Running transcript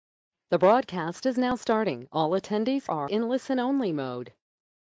The broadcast is now starting. All attendees are in listen-only mode.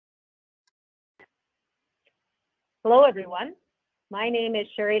 Hello, everyone. My name is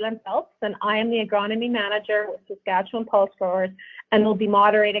Sherry Lynn Phelps, and I am the Agronomy Manager with Saskatchewan Pulse Growers, and will be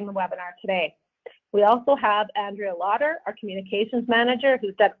moderating the webinar today. We also have Andrea Lauder, our Communications Manager,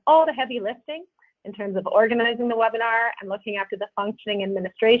 who's done all the heavy lifting in terms of organizing the webinar and looking after the functioning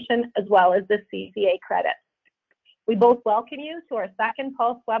administration, as well as the CCA credits. We both welcome you to our second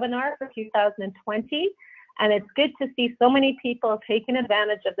Pulse webinar for 2020, and it's good to see so many people taking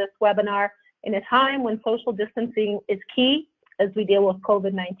advantage of this webinar in a time when social distancing is key as we deal with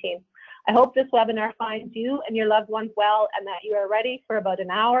COVID-19. I hope this webinar finds you and your loved ones well, and that you are ready for about an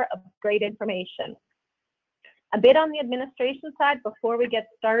hour of great information. A bit on the administration side before we get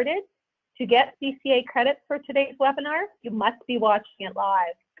started. To get CCA credits for today's webinar, you must be watching it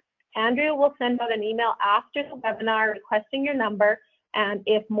live. Andrea will send out an email after the webinar requesting your number, and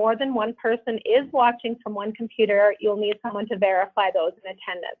if more than one person is watching from one computer, you'll need someone to verify those in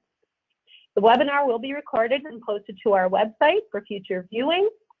attendance. The webinar will be recorded and posted to our website for future viewing.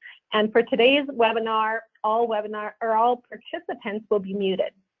 And for today's webinar, all participants will be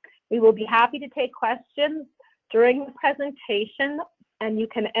muted. We will be happy to take questions during the presentation, and you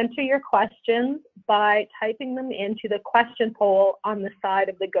can enter your questions by typing them into the question poll on the side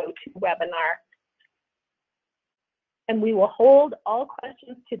of the GoToWebinar. And we will hold all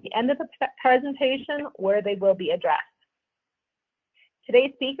questions to the end of the presentation where they will be addressed.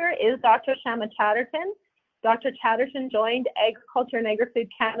 Today's speaker is Dr. Syama Chatterton. Dr. Chatterton joined Agriculture and Agri-Food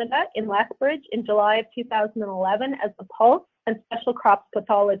Canada in Lethbridge in July of 2011 as the pulse and special crops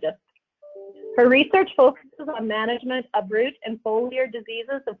pathologist. Her research focuses on management of root and foliar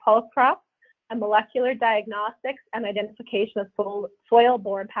diseases of pulse crops and molecular diagnostics and identification of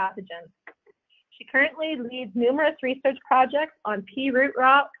soil-borne pathogens. She currently leads numerous research projects on pea root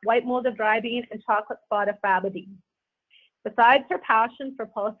rot, white mold of dry bean, and chocolate spot of Fabidine. Besides her passion for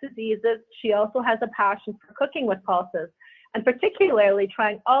pulse diseases, she also has a passion for cooking with pulses, and particularly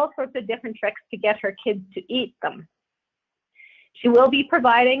trying all sorts of different tricks to get her kids to eat them. She will be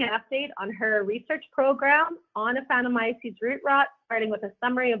providing an update on her research program on Aphanomyces root rot, starting with a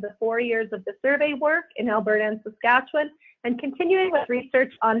summary of the 4 years of the survey work in Alberta and Saskatchewan, and continuing with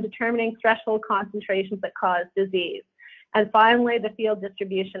research on determining threshold concentrations that cause disease. And finally, the field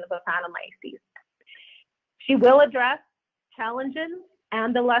distribution of Aphanomyces. She will address challenges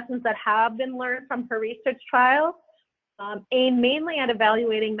and the lessons that have been learned from her research trials, aimed mainly at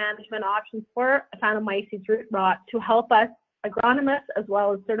evaluating management options for Aphanomyces root rot to help us agronomists, as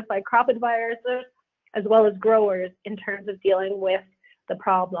well as certified crop advisors, as well as growers in terms of dealing with the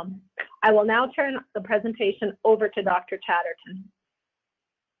problem. I will now turn the presentation over to Dr. Chatterton.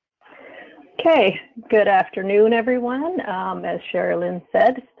 Okay, good afternoon, everyone. As Sherilyn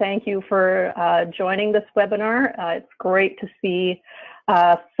said, thank you for joining this webinar. It's great to see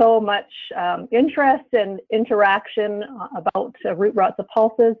so much interest and interaction about root rots of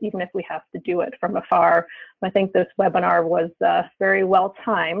pulses, even if we have to do it from afar. I think this webinar was very well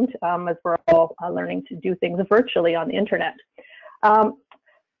timed as we're all learning to do things virtually on the internet.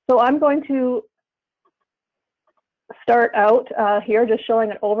 So I'm going to start out here just showing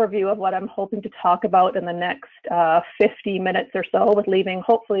an overview of what I'm hoping to talk about in the next 50 minutes or so, with leaving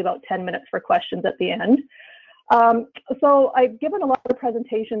hopefully about 10 minutes for questions at the end. So I've given a lot of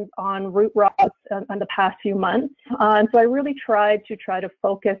presentations on root rots in the past few months, and so I really tried to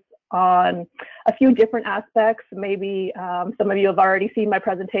focus on a few different aspects. Maybe some of you have already seen my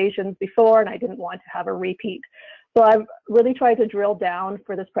presentations before, and I didn't want to have a repeat. So I've really tried to drill down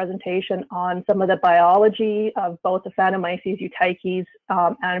for this presentation on some of the biology of both Aphanomyces, Eutyches,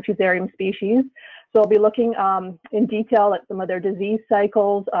 and Fusarium species. So I'll be looking in detail at some of their disease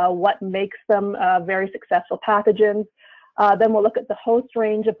cycles, what makes them very successful pathogens. Then we'll look at the host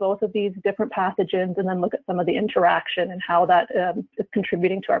range of both of these different pathogens, and then look at some of the interaction and how that is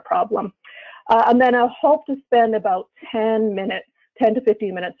contributing to our problem. And then I'll hope to spend about 10 to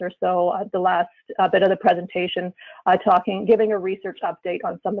 15 minutes or so at the last bit of the presentation giving a research update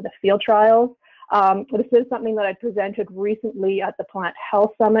on some of the field trials. This is something that I presented recently at the Plant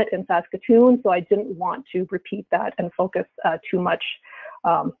Health Summit in Saskatoon, so I didn't want to repeat that and focus too much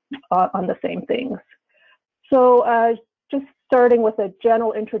on the same things. So just starting with a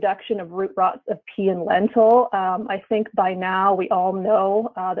general introduction of root rots of pea and lentil. I think by now we all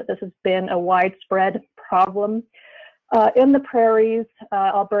know that this has been a widespread problem in the prairies,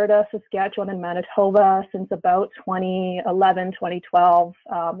 Alberta, Saskatchewan, and Manitoba since about 2011, 2012.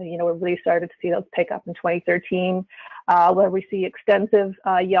 We really started to see those pick up in 2013, where we see extensive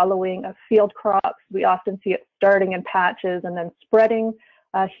yellowing of field crops. We often see it starting in patches and then spreading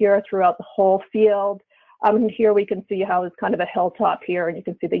here throughout the whole field. And here we can see how it's kind of a hilltop here, and you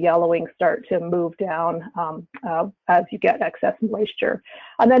can see the yellowing start to move down as you get excess moisture.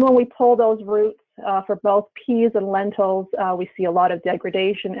 And then when we pull those roots for both peas and lentils, we see a lot of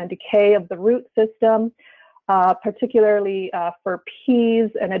degradation and decay of the root system, particularly for peas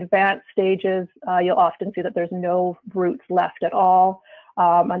in advanced stages. You'll often see that there's no roots left at all.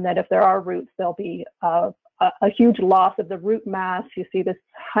 And then if there are roots, there'll be a huge loss of the root mass. You see this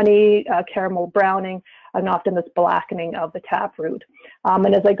honey caramel browning and often this blackening of the taproot.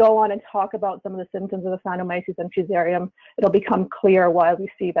 And as I go on and talk about some of the symptoms of Aphanomyces and Fusarium, it'll become clear why we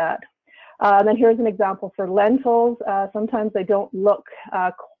see that. And then here's an example for lentils. Sometimes they don't look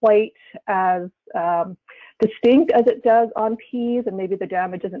quite as distinct as it does on peas, and maybe the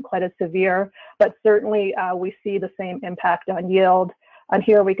damage isn't quite as severe, but certainly we see the same impact on yield. And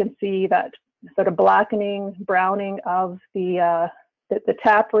here we can see that sort of blackening, browning of the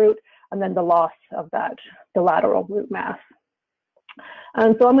taproot, and then the loss of the lateral root mass.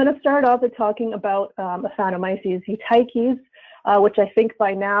 And so I'm going to start off with talking about Aphanomyces euteiches, which I think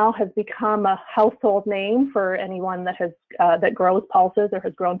by now has become a household name for anyone that has that grows pulses or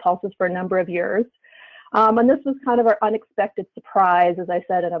has grown pulses for a number of years. And this was kind of our unexpected surprise, as I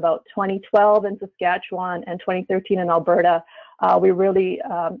said, in about 2012 in Saskatchewan and 2013 in Alberta. We really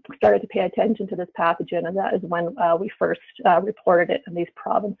started to pay attention to this pathogen, and that is when we first reported it in these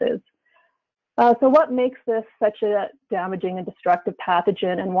provinces. So what makes this such a damaging and destructive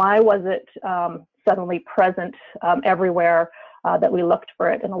pathogen, and why was it suddenly present everywhere that we looked for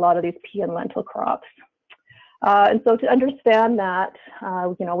it in a lot of these pea and lentil crops? And so to understand that,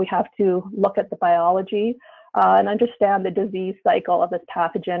 we have to look at the biology and understand the disease cycle of this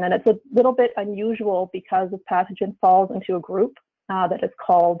pathogen. And it's a little bit unusual because this pathogen falls into a group that is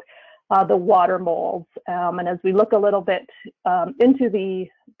called the water molds. And as we look a little bit into the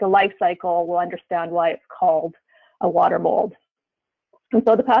life cycle, we'll understand why it's called a water mold. And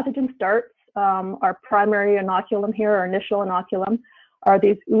so the pathogen starts, our primary inoculum here, our initial inoculum, are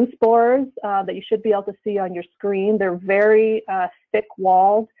these oospores that you should be able to see on your screen. They're very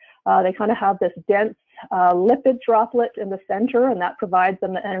thick-walled. They kind of have this dense lipid droplet in the center, and that provides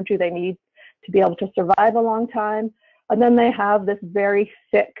them the energy they need to be able to survive a long time. And then they have this very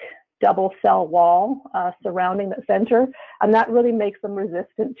thick double cell wall surrounding the center, and that really makes them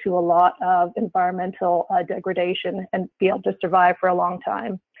resistant to a lot of environmental degradation and be able to survive for a long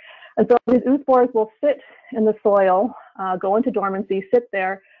time. And so these oospores will sit in the soil, go into dormancy, sit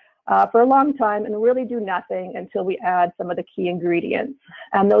there for a long time and really do nothing until we add some of the key ingredients.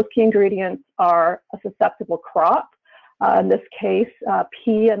 And those key ingredients are a susceptible crop, in this case,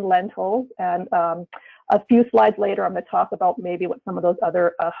 pea and lentils. And a few slides later, I'm going to talk about maybe what some of those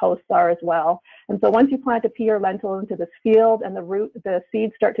other hosts are as well. And so once you plant a pea or lentil into this field and the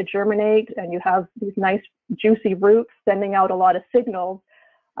seeds start to germinate and you have these nice juicy roots sending out a lot of signals,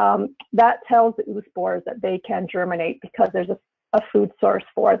 that tells the oospores that they can germinate because there's a food source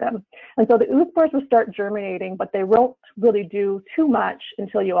for them. And so the oospores will start germinating, but they won't really do too much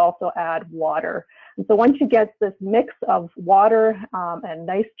until you also add water. And so once you get this mix of water and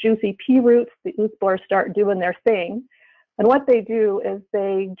nice juicy pea roots, the oospores start doing their thing. And what they do is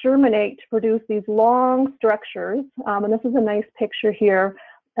they germinate to produce these long structures. And this is a nice picture here.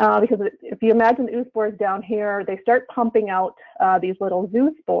 Because if you imagine the oospores down here, they start pumping out these little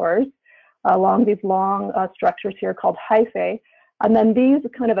zoospores along these long structures here called hyphae. And then these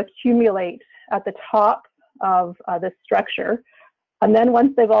kind of accumulate at the top of this structure. And then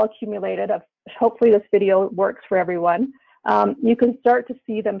once they've all accumulated, hopefully this video works for everyone, you can start to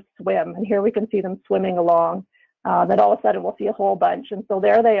see them swim. And here we can see them swimming along. Then all of a sudden we'll see a whole bunch. And so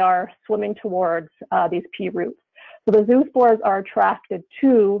there they are swimming towards these pea roots. So the zoospores are attracted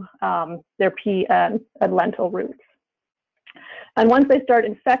to their pea and lentil roots. And once they start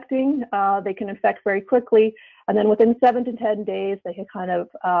infecting, they can infect very quickly. And then within 7 to 10 days, they can kind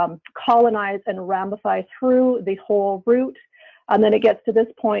of colonize and ramify through the whole root. And then it gets to this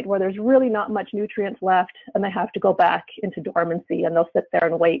point where there's really not much nutrients left, and they have to go back into dormancy, and they'll sit there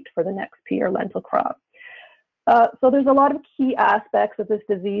and wait for the next pea or lentil crop. So there's a lot of key aspects of this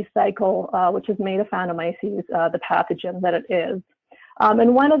disease cycle, which has made Aphanomyces the pathogen that it is.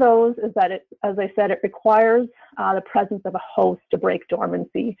 And one of those is that it, as I said, it requires the presence of a host to break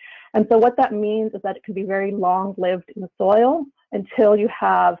dormancy. And so what that means is that it can be very long-lived in the soil until you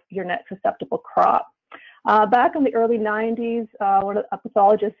have your next susceptible crop. Back in the early 90s, one of the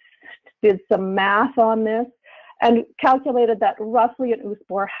pathologists did some math on this and calculated that roughly an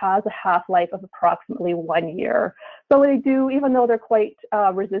oospore has a half-life of approximately 1 year. So they do, even though they're quite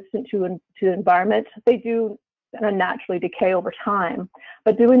resistant to the environment, they do going to naturally decay over time.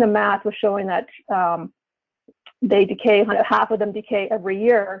 But doing the math was showing that they decay, half of them decay every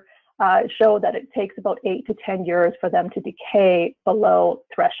year. Showed that it takes about 8 to 10 years for them to decay below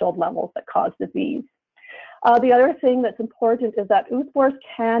threshold levels that cause disease. The other thing that's important is that ooze spores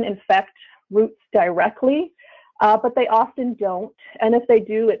can infect roots directly, but they often don't. And if they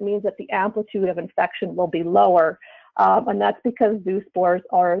do, it means that the amplitude of infection will be lower. And that's because zoospores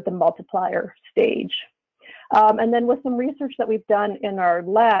are the multiplier stage. And then with some research that we've done in our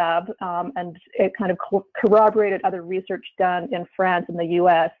lab, and it kind of corroborated other research done in France and the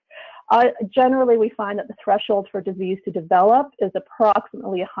US, generally we find that the threshold for disease to develop is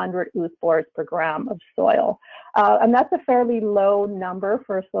approximately 100 ooze spores per gram of soil. And that's a fairly low number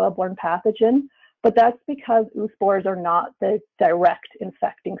for a soil-borne pathogen, but that's because ooze spores are not the direct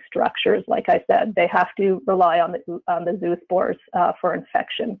infecting structures. Like I said, they have to rely on the zoospores for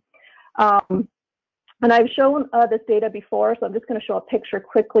infection. And I've shown this data before, so I'm just going to show a picture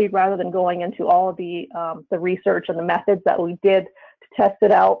quickly rather than going into all of the research and the methods that we did to test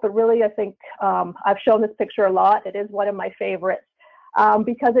it out. But really, I think I've shown this picture a lot. It is one of my favorites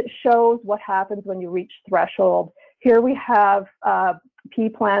because it shows what happens when you reach threshold. Here we have pea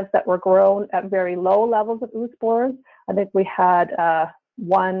plants that were grown at very low levels of ooze spores. I think we had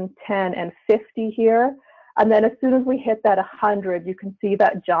 1, 10, and 50 here. And then as soon as we hit that 100, you can see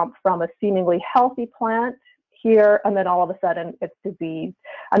that jump from a seemingly healthy plant here, and then all of a sudden it's diseased.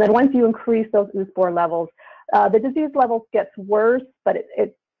 And then once you increase those ooze spore levels, the disease levels gets worse, but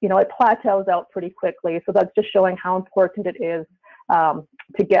it plateaus out pretty quickly. So that's just showing how important it is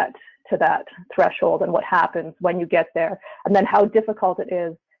to get to that threshold and what happens when you get there, and then how difficult it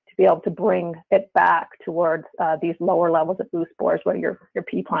is to be able to bring it back towards these lower levels of ooze spores where your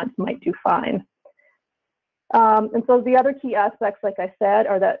pea plants might do fine. And so the other key aspects, like I said,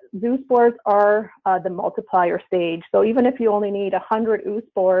 are that zoospores are the multiplier stage. So even if you only need 100 ooze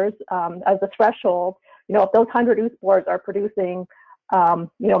spores as a threshold, if those 100 ooze spores are producing,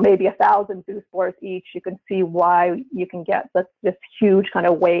 maybe 1,000 zoospores each, you can see why you can get this huge kind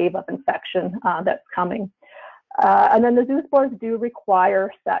of wave of infection that's coming. And then the zoospores do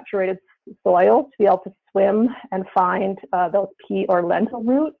require saturated soil to be able to swim and find those pea or lentil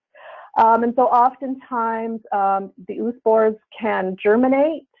roots. And so oftentimes the ooze spores can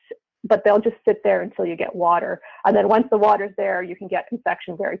germinate, but they'll just sit there until you get water. And then once the water's there, you can get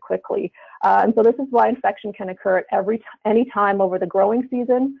infection very quickly. And so this is why infection can occur at any time over the growing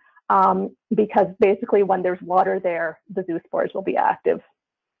season, because basically when there's water there, the zoospores will be active.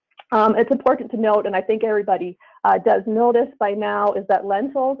 It's important to note, and I think everybody does notice by now, is that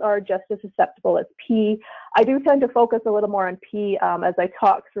lentils are just as susceptible as pea. I do tend to focus a little more on pea as I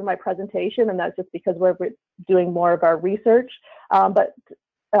talk through my presentation, and that's just because we're doing more of our research. But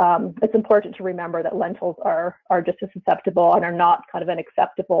it's important to remember that lentils are just as susceptible and are not kind of an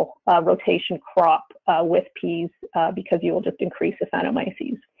acceptable rotation crop with peas because you will just increase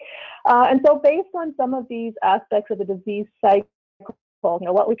Aphanomyces. And so based on some of these aspects of the disease cycle,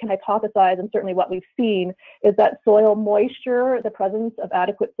 what we can hypothesize, and certainly what we've seen, is that soil moisture, the presence of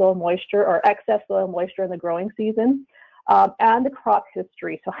adequate soil moisture or excess soil moisture in the growing season, and the crop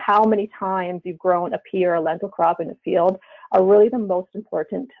history, so how many times you've grown a pea or a lentil crop in a field, are really the most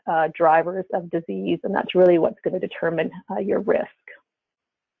important drivers of disease, and that's really what's going to determine your risk.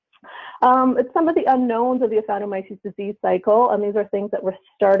 It's some of the unknowns of the Aphanomyces disease cycle, and these are things that we're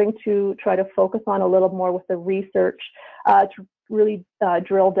starting to try to focus on a little more with the research to really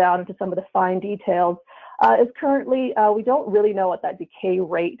drill down into some of the fine details. Is currently, we don't really know what that decay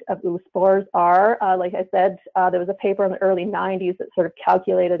rate of ooze spores are. Like I said, there was a paper in the early 90s that sort of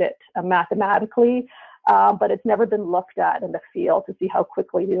calculated it mathematically, but it's never been looked at in the field to see how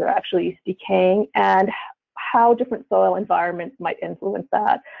quickly these are actually decaying and how different soil environments might influence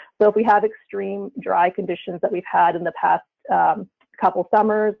that. So if we have extreme dry conditions that we've had in the past couple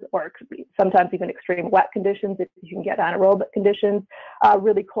summers, or sometimes even extreme wet conditions, if you can get anaerobic conditions,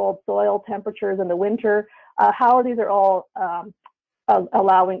 really cold soil temperatures in the winter, how these are all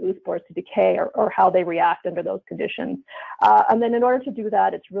allowing ooze spores to decay, or how they react under those conditions. And then in order to do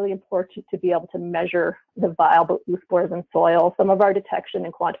that, it's really important to be able to measure the viable ooze spores in soil. Some of our detection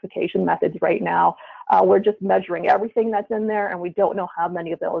and quantification methods right now, we're just measuring everything that's in there, and we don't know how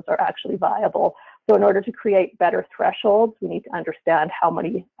many of those are actually viable. So in order to create better thresholds, we need to understand how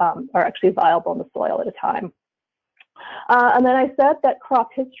many are actually viable in the soil at a time. And then I said that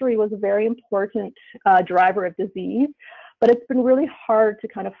crop history was a very important driver of disease, but it's been really hard to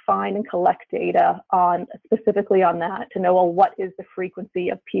kind of find and collect data on specifically on that to know, well, what is the frequency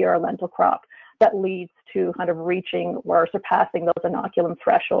of pea or lentil crop that leads to kind of reaching or surpassing those inoculum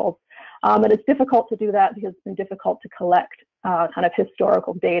thresholds. And it's difficult to do that because it's been difficult to collect kind of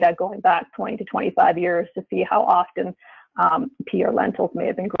historical data going back 20 to 25 years to see how often pea or lentils may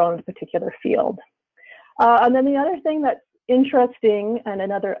have been grown in a particular field. And then the other thing that's interesting and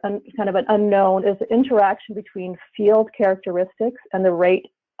another kind of an unknown is the interaction between field characteristics and the rate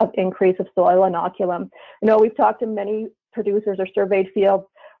of increase of soil inoculum. You know, we've talked to many producers or surveyed fields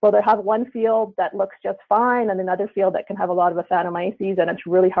where they have one field that looks just fine and another field that can have a lot of Aphanomyces, and it's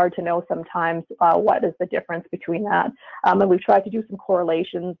really hard to know sometimes what is the difference between that. And we've tried to do some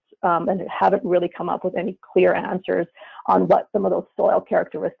correlations and haven't really come up with any clear answers on what some of those soil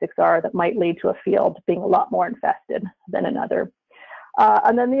characteristics are that might lead to a field being a lot more infested than another.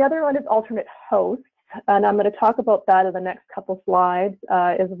 And then the other one is alternate hosts, and I'm going to talk about that in the next couple slides,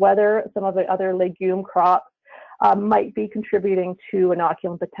 is whether some of the other legume crops might be contributing to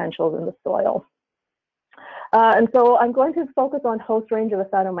inoculum potentials in the soil. And so I'm going to focus on host range of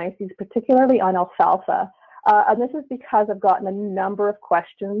Aphanomyces, particularly on alfalfa. And this is because I've gotten a number of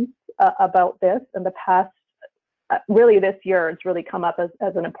questions about this in the past. Really this year, it's really come up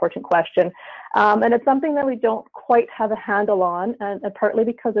as an important question. And it's something that we don't quite have a handle on, and partly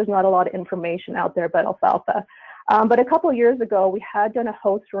because there's not a lot of information out there about alfalfa. But a couple of years ago, we had done a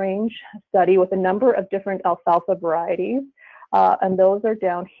host range study with a number of different alfalfa varieties, and those are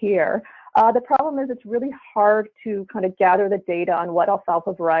down here. The problem is it's really hard to kind of gather the data on what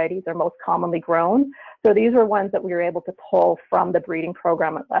alfalfa varieties are most commonly grown. So these were ones that we were able to pull from the breeding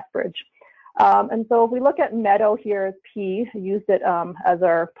program at Lethbridge. And so if we look at meadow here as P, I used it as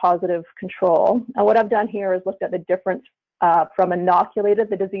our positive control. And what I've done here is looked at the difference from inoculated,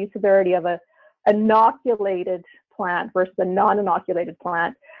 the disease severity of a inoculated plant versus a non-inoculated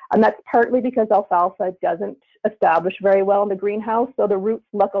plant. And that's partly because alfalfa doesn't establish very well in the greenhouse. So the roots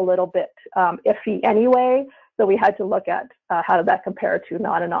look a little bit iffy anyway. So we had to look at how did that compare to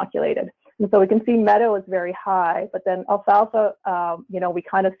non-inoculated. And so we can see meadow is very high, but then alfalfa, you know, we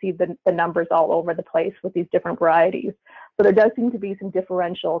kind of see the numbers all over the place with these different varieties. So there does seem to be some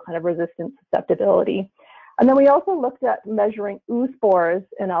differential kind of resistance susceptibility. And then we also looked at measuring oospores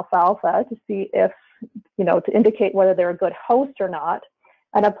in alfalfa to see if, you know, to indicate whether they're a good host or not.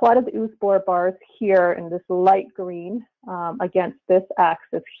 And I plotted the oospore bars here in this light green against this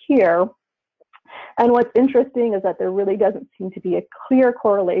axis here. And what's interesting is that there really doesn't seem to be a clear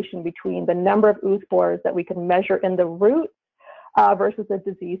correlation between the number of oospores that we can measure in the roots versus the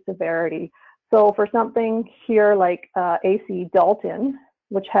disease severity. So for something here like AC Dalton,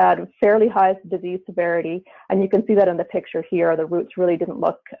 which had fairly high disease severity, and you can see that in the picture here, the roots really didn't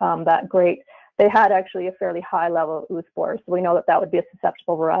look that great. They had actually a fairly high level of oospores, so we know that that would be a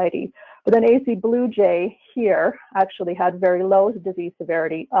susceptible variety. But then AC Blue Jay here actually had very low disease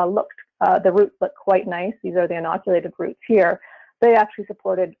severity. The roots look quite nice. These are the inoculated roots here. They actually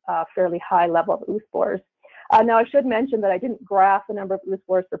supported a fairly high level of oospores. Now I should mention that I didn't graph the number of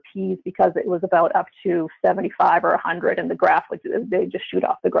oospores for peas because it was about up to 75 or 100, and the graph would they just shoot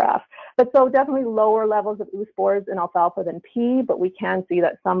off the graph. But so definitely lower levels of oospores in alfalfa than pea, but we can see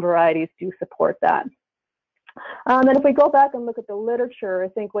that some varieties do support that. And if we go back and look at the literature, I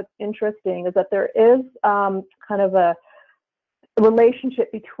think what's interesting is that there is kind of a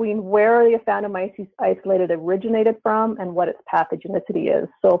relationship between where the Aphanomyces isolated originated from and what its pathogenicity is.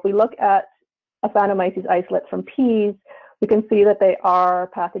 So if we look at Aphanomyces isolates from peas, we can see that they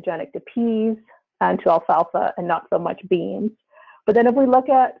are pathogenic to peas and to alfalfa and not so much beans. But then if we look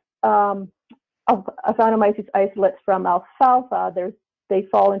at Aphanomyces isolates from alfalfa, they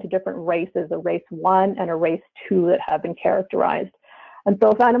fall into different races, a race 1 and a race 2 that have been characterized. And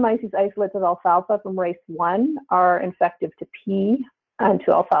so Aphanomyces isolates of alfalfa from race 1 are infective to pea and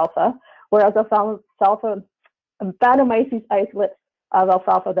to alfalfa, whereas Aphanomyces isolates of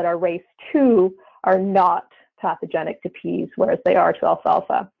alfalfa that are race 2 are not pathogenic to peas, whereas they are to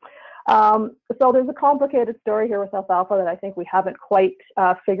alfalfa. So there's a complicated story here with alfalfa that I think we haven't quite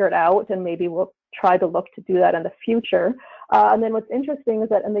figured out, and maybe we'll try to look to do that in the future. And then what's interesting is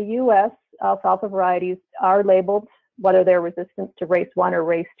that in the US, alfalfa varieties are labeled whether they're resistant to race 1 or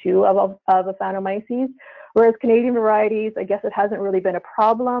race 2 of Aphanomyces, whereas Canadian varieties, I guess it hasn't really been a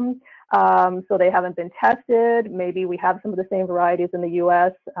problem. So they haven't been tested. Maybe we have some of the same varieties in the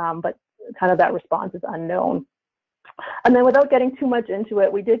US, but kind of that response is unknown. And then without getting too much into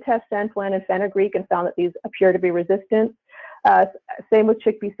it, we did test Centlan and fenugreek and found that these appear to be resistant. Same with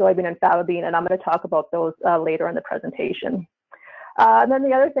chickpea, soybean, and faba bean, and I'm going to talk about those later in the presentation. And then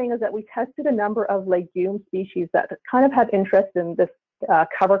the other thing is that we tested a number of legume species that kind of have interest in this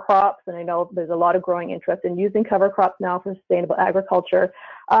cover crops, and I know there's a lot of growing interest in using cover crops now for sustainable agriculture.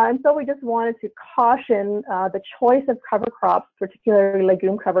 And so we just wanted to caution the choice of cover crops, particularly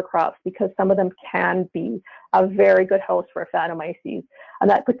legume cover crops, because some of them can be a very good host for Aphanomyces, and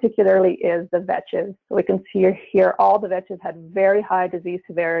that particularly is the vetches. So we can see here all the vetches had very high disease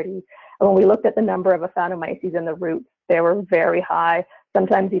severity, and when we looked at the number of Aphanomyces in the roots, they were very high,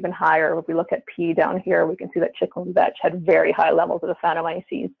 sometimes even higher. If we look at pea down here, we can see that chickweed vetch had very high levels of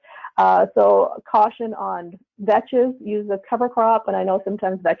Aphanomyces. So caution on vetches, use a cover crop, and I know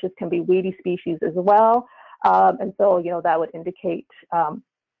sometimes vetches can be weedy species as well. And so, you know, that would indicate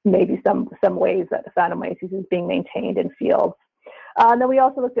maybe some ways that Aphanomyces is being maintained in fields. And then we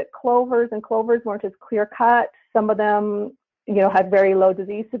also looked at clovers, and clovers weren't as clear cut. Some of them, you know, had very low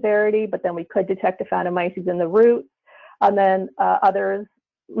disease severity, but then we could detect Aphanomyces in the roots. And then others,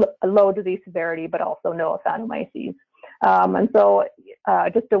 low disease severity, but also no Aphanomyces. And so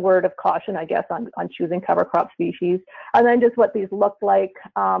just a word of caution, I guess, on choosing cover crop species. And then just what these look like.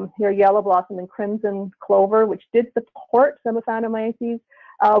 Here, yellow blossom and crimson clover, which did support some Aphanomyces.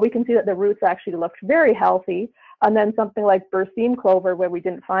 We can see that the roots actually looked very healthy. And then something like Berseem clover, where we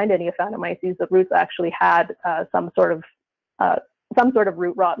didn't find any Aphanomyces, the roots actually had some sort of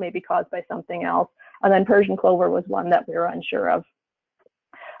root rot, maybe caused by something else. And then Persian clover was one that we were unsure of.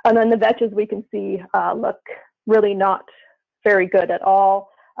 And then the vetches we can see look really not very good at all.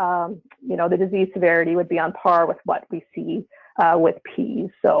 You know, the disease severity would be on par with what we see with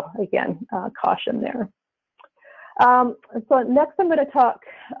peas. So again, caution there. So next I'm going to talk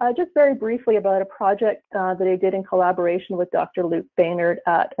just very briefly about a project that I did in collaboration with Dr. Luke Baynard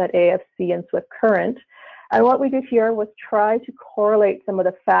at AFC and Swift Current. And what we did here was try to correlate some of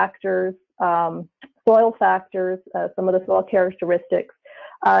the factors, soil factors, some of the soil characteristics,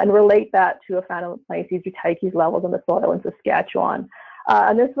 and relate that to Aphanomyces buteiches levels in the soil in Saskatchewan.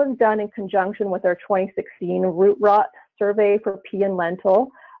 And this was done in conjunction with our 2016 root rot survey for pea and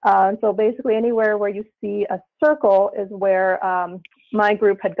lentil. And so basically anywhere where you see a circle is where my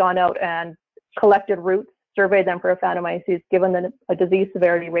group had gone out and collected roots, surveyed them for Aphanomyces, given them a disease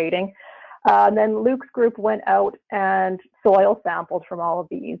severity rating. And then Luke's group went out and soil sampled from all of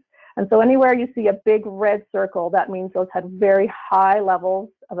these. And so anywhere you see a big red circle, that means those had very high levels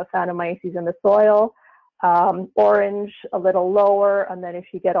of Aphanomyces in the soil. Orange, a little lower, and then if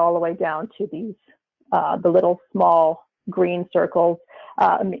you get all the way down to these, the little small green circles,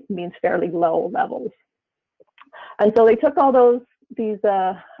 it means fairly low levels. And so they took all these,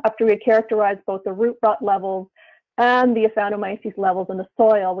 after we had characterized both the root rot levels and the Aphanomyces levels in the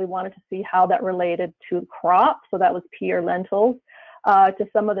soil, we wanted to see how that related to crop. So that was pea or lentils. To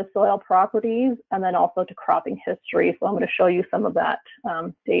some of the soil properties, and then also to cropping history. So I'm going to show you some of that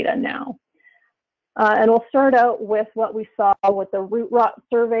data now. And we'll start out with what we saw with the root rot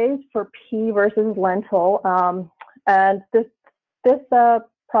surveys for pea versus lentil. And this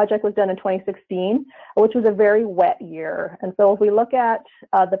project was done in 2016, which was a very wet year. And so if we look at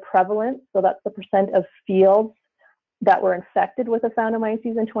the prevalence, so that's the percent of fields that were infected with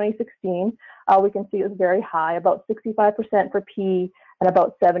Aphanomyces in 2016, we can see it was very high, about 65% for pea and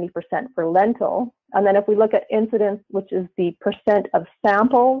about 70% for lentil. And then if we look at incidence, which is the percent of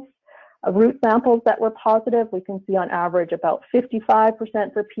samples, root samples that were positive, we can see on average about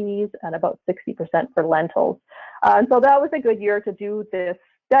 55% for peas and about 60% for lentils. And so that was a good year to do this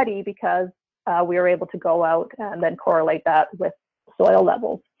study because we were able to go out and then correlate that with soil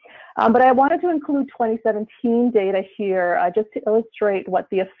levels. But I wanted to include 2017 data here just to illustrate what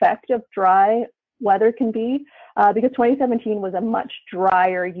the effect of dry weather can be, because 2017 was a much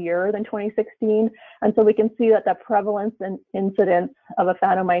drier year than 2016. And so we can see that the prevalence and incidence of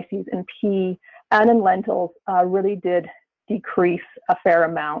Aphanomyces in pea and in lentils really did decrease a fair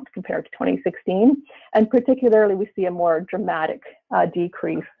amount compared to 2016. And particularly, we see a more dramatic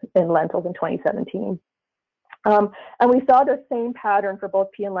decrease in lentils in 2017. And we saw the same pattern for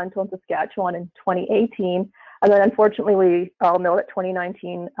both pea and lentil in Saskatchewan in 2018. And then unfortunately, we all know that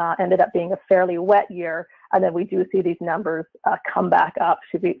 2019 ended up being a fairly wet year. And then we do see these numbers come back up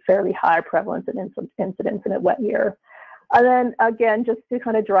to be fairly high prevalence and incidence in a wet year. And then again, just to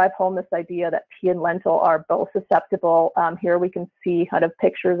kind of drive home this idea that pea and lentil are both susceptible, here we can see kind of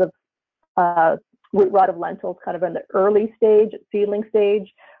pictures of root rot of lentils kind of in the early stage, seedling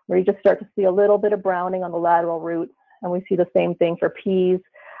stage, where you just start to see a little bit of browning on the lateral roots. And we see the same thing for peas.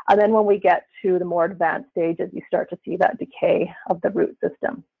 And then when we get to the more advanced stages, you start to see that decay of the root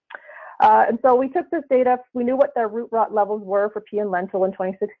system. And so we took this data, we knew what their root rot levels were for pea and lentil in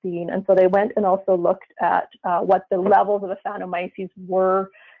 2016. And so they went and also looked at what the levels of Aphanomyces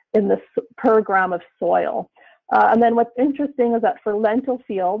were in the per gram of soil. And then what's interesting is that for lentil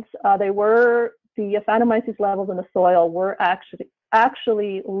fields, the Aphanomyces levels in the soil were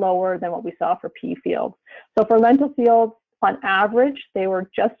actually lower than what we saw for pea fields. So for lentil fields, on average, they were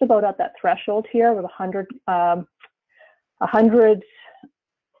just about at that threshold here with 100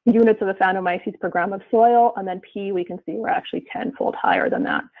 units of Aphanomyces per gram of soil, and then pea, we can see we're actually 10-fold higher than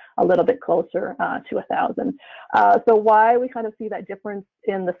that, a little bit closer to 1,000. So why we kind of see that difference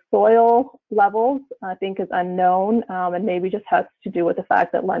in the soil levels, I think, is unknown, and maybe just has to do with the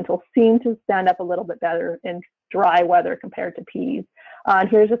fact that lentils seem to stand up a little bit better in dry weather compared to peas. And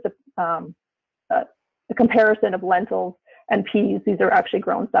here's just a comparison of lentils and peas. These are actually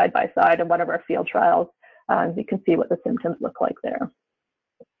grown side by side in one of our field trials. You can see what the symptoms look like there.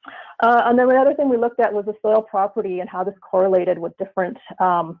 And then another thing we looked at was the soil property and how this correlated with different,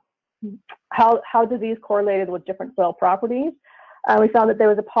 how disease correlated with different soil properties. We found that there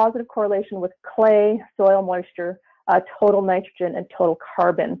was a positive correlation with clay, soil moisture, total nitrogen, and total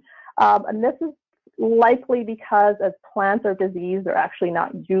carbon. And this is likely because as plants are diseased, they're actually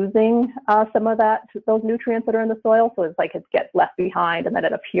not using some of those nutrients that are in the soil. So it's like it gets left behind, and then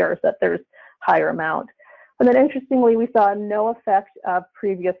it appears that there's higher amount. And then interestingly, we saw no effect of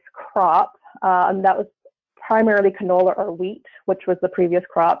previous crop, and that was primarily canola or wheat, which was the previous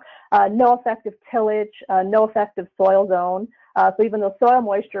crop. No effect of tillage, no effect of soil zone. So even though soil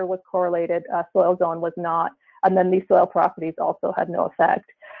moisture was correlated, soil zone was not. And then these soil properties also had no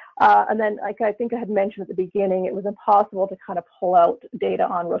effect. And then, like I think I had mentioned at the beginning, it was impossible to kind of pull out data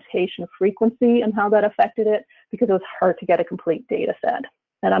on rotation frequency and how that affected it, because it was hard to get a complete data set.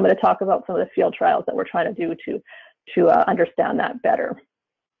 And I'm going to talk about some of the field trials that we're trying to do to understand that better.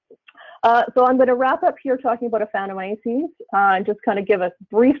 So I'm going to wrap up here talking about Aphanomyces and just kind of give a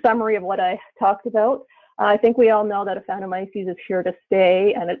brief summary of what I talked about. I think we all know that Aphanomyces is here to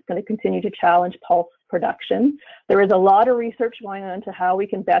stay, and it's going to continue to challenge pulse production. There is a lot of research going on into how we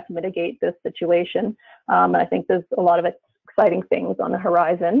can best mitigate this situation. And I think there's a lot of exciting things on the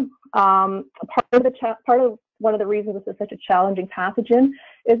horizon. One of the reasons this is such a challenging pathogen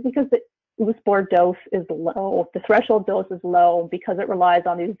is because the zoospore dose is low. The threshold dose is low because it relies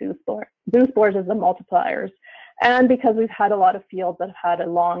on these zoospores as the multipliers, and because we've had a lot of fields that have had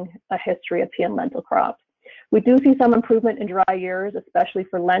a history of pea and lentil crops. We do see some improvement in dry years, especially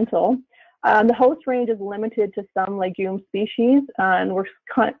for lentil. The host range is limited to some legume species, and we're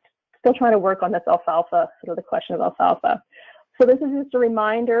still trying to work on this alfalfa, sort of the question of alfalfa. So this is just a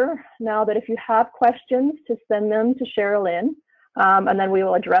reminder now that if you have questions, to send them to Cheryl Lynn, and then we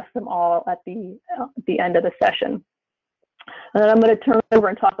will address them all at the end of the session. And then I'm going to turn over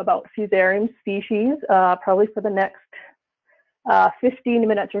and talk about Fusarium species, probably for the next 15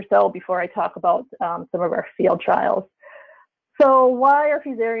 minutes or so before I talk about some of our field trials. So why are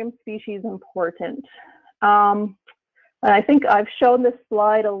Fusarium species important? And I think I've shown this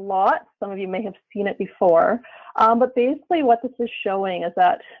slide a lot. Some of you may have seen it before. But basically what this is showing is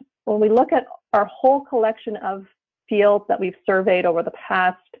that when we look at our whole collection of fields that we've surveyed over the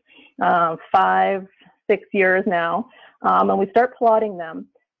past 5-6 years now, and we start plotting them,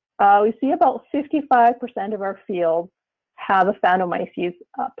 we see about 55% of our fields have Aphanomyces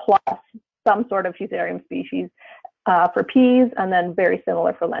plus some sort of Fusarium species for peas, and then very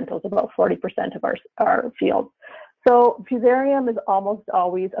similar for lentils, about 40% of our fields. So Fusarium is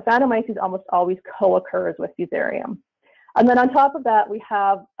Aphanomyces almost always co-occurs with Fusarium. And then on top of that, we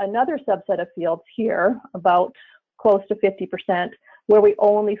have another subset of fields here, about close to 50%, where we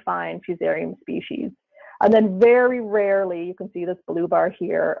only find Fusarium species. And then very rarely, you can see this blue bar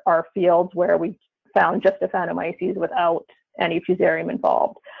here, are fields where we found just Aphanomyces without any Fusarium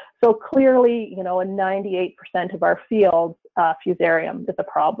involved. So clearly, in 98% of our fields, Fusarium is a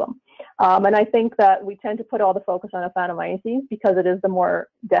problem. And I think that we tend to put all the focus on Aphanomyces because it is the more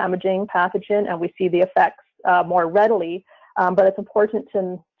damaging pathogen and we see the effects more readily, but it's important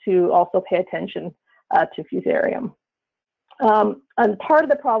to also pay attention to Fusarium. And part of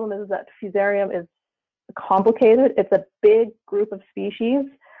the problem is that Fusarium is complicated. It's a big group of species,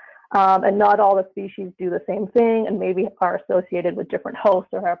 and not all the species do the same thing and maybe are associated with different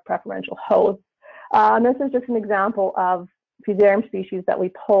hosts or have preferential hosts. And this is just an example of Fusarium species that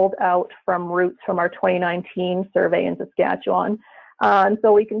we pulled out from roots from our 2019 survey in Saskatchewan. And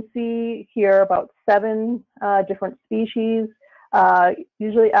so we can see here about 7 different species,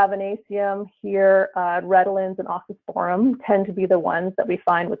 usually Avanasium here, Redolins and Oxysporum tend to be the ones that we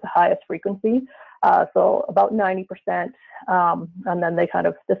find with the highest frequency. So about 90%, and then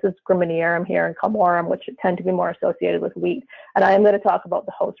this is Graminearum here and Calmorum, which tend to be more associated with wheat. And I am going to talk about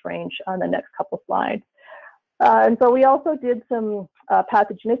the host range on the next couple slides. And so we also did some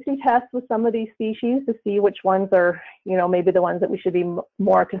pathogenicity tests with some of these species to see which ones are, maybe the ones that we should be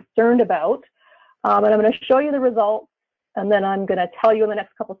more concerned about. And I'm going to show you the results, and then I'm going to tell you in the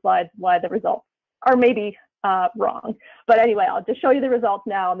next couple slides why the results are maybe wrong. But anyway, I'll just show you the results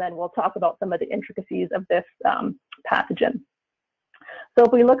now, and then we'll talk about some of the intricacies of this pathogen. So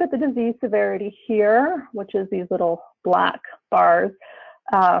if we look at the disease severity here, which is these little black bars,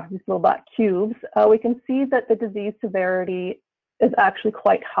 these little black cubes, we can see that the disease severity is actually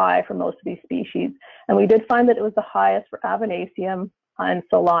quite high for most of these species. And we did find that it was the highest for Aphanomyces and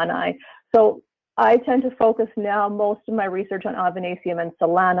Solani. So I tend to focus now most of my research on Aphanomyces and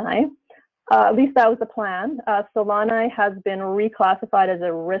Solani. At least that was the plan. Solani has been reclassified as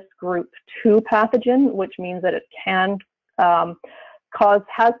a risk group 2 pathogen, which means that it can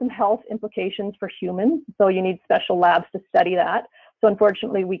has some health implications for humans. So you need special labs to study that. So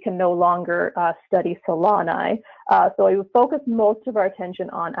unfortunately, we can no longer study Solani. So I would focus most of our attention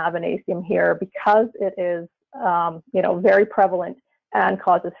on Aphanomyces here because it is, very prevalent and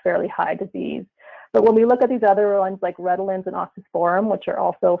causes fairly high disease. But when we look at these other ones like redolins and oxysporum, which are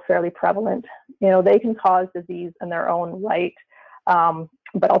also fairly prevalent, they can cause disease in their own right.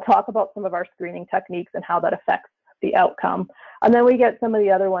 But I'll talk about some of our screening techniques and how that affects the outcome. And then we get some of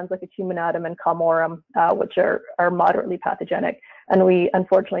the other ones like acuminatum and calmorum, which are moderately pathogenic. And we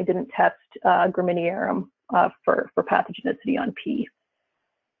unfortunately didn't test graminearum for pathogenicity on P.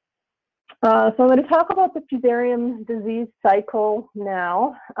 So I'm going to talk about the Fusarium disease cycle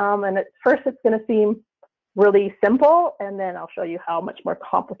now. And first it's going to seem really simple, and then I'll show you how much more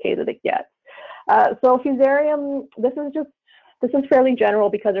complicated it gets. So Fusarium, this is fairly general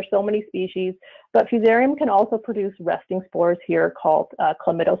because there's so many species, but Fusarium can also produce resting spores here called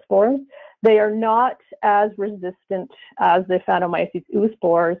chlamydospores. They are not as resistant as the Aphanomyces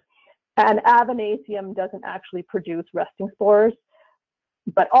oospores, and Aphanomyces doesn't actually produce resting spores,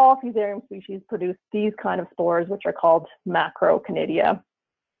 but all Fusarium species produce these kind of spores, which are called macroconidia.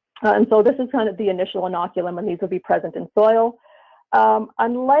 And so this is kind of the initial inoculum, and these will be present in soil.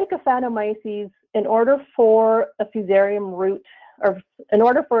 Unlike Aphanomyces, in order for a Fusarium root, or in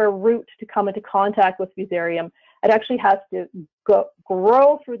order for a root to come into contact with Fusarium, it actually has to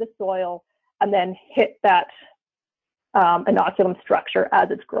grow through the soil and then hit that inoculum structure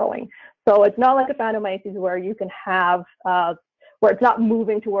as it's growing. So it's not like Aphanomyces where you can have, where it's not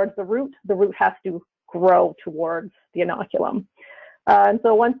moving towards the root has to grow towards the inoculum. And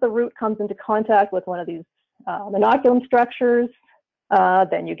so once the root comes into contact with one of these inoculum structures,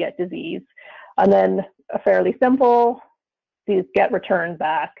 then you get disease. And then fairly simple, these get returned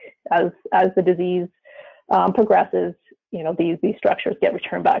back as the disease progresses. These structures get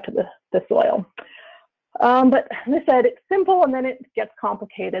returned back to the soil. But as I said, it's simple, and then it gets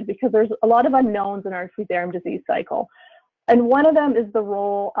complicated because there's a lot of unknowns in our Fusarium disease cycle. And one of them is the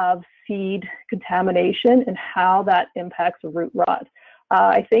role of seed contamination and how that impacts root rot.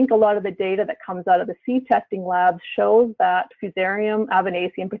 I think a lot of the data that comes out of the seed testing labs shows that Fusarium,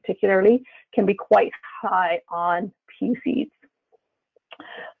 Aphanomyces particularly, can be quite high on pea seeds.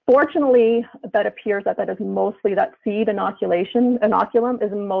 Fortunately, that appears that is mostly that seed inoculum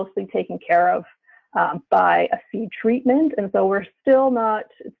is mostly taken care of by a seed treatment, and so it's still not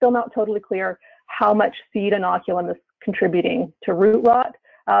totally clear how much seed inoculum is contributing to root rot,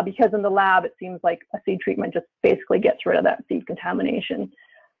 because in the lab it seems like a seed treatment just basically gets rid of that seed contamination.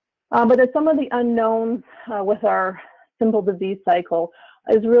 But there's some of the unknowns with our simple disease cycle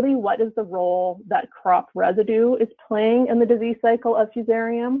is really what is the role that crop residue is playing in the disease cycle of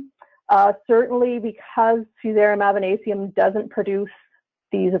Fusarium. Certainly because Fusarium Aphanomyces doesn't produce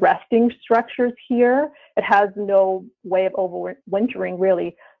these resting structures here, it has no way of overwintering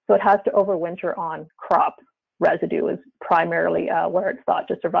really, so it has to overwinter on crop residue is primarily where it's thought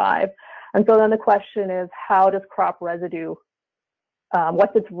to survive. And so then the question is, how does crop residue,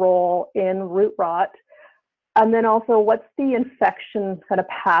 what's its role in root rot? And then also, what's the infection kind of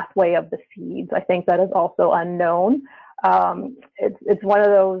pathway of the seeds? I think that is also unknown. It's one of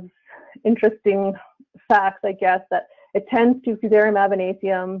those interesting facts, I guess, that it tends to, Fusarium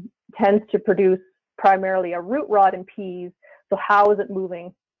Aphanomyces tends to produce primarily a root rot in peas. So how is it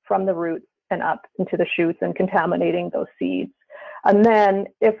moving from the roots and up into the shoots and contaminating those seeds? And then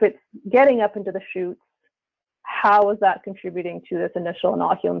if it's getting up into the shoots, how is that contributing to this initial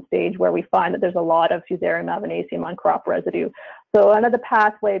inoculum stage where we find that there's a lot of Fusarium Aphanomyces on crop residue? So another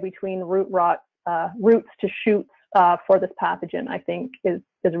pathway between root rot, roots to shoots for this pathogen, I think, is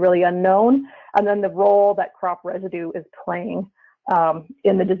really unknown. And then the role that crop residue is playing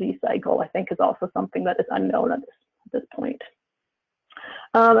in the disease cycle, I think, is also something that is unknown at this point.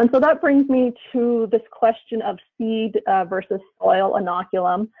 And so that brings me to this question of seed versus soil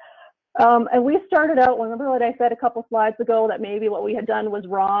inoculum. And we started out, remember what I said a couple slides ago, that maybe what we had done was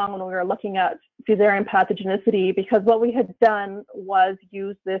wrong when we were looking at Fusarium pathogenicity, because what we had done was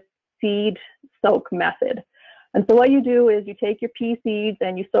use this seed soak method. And so what you do is you take your pea seeds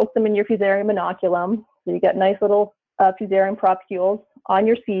and you soak them in your Fusarium inoculum. So you get nice little Fusarium propagules on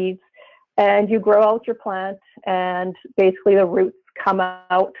your seeds, and you grow out your plant, and basically the roots come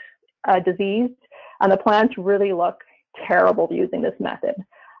out diseased, and the plants really look terrible using this method.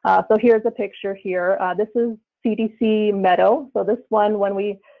 So here's a picture here. This is CDC meadow. So this one, when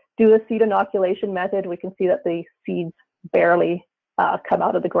we do a seed inoculation method, we can see that the seeds barely come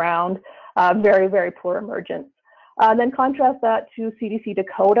out of the ground. Very, very poor emergence. Then contrast that to CDC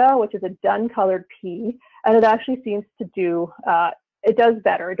Dakota, which is a dun-colored pea, and it actually seems to do, it does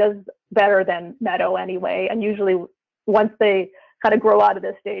better. It does better than meadow anyway, and usually once they kind of grow out of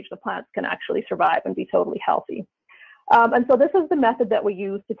this stage, the plants can actually survive and be totally healthy. And so this is the method that we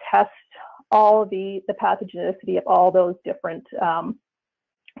use to test all the pathogenicity of all those different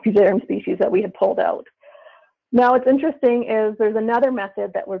Fusarium species that we had pulled out. Now, what's interesting is there's another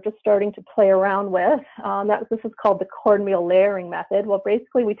method that we're just starting to play around with. This is called the cornmeal layering method. Well,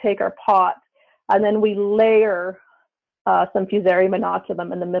 basically, we take our pot and then we layer some Fusarium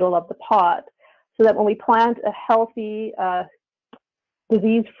inoculum in the middle of the pot, so that when we plant a healthy,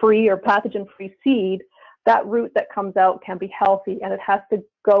 disease-free or pathogen-free seed, that root that comes out can be healthy, and it has to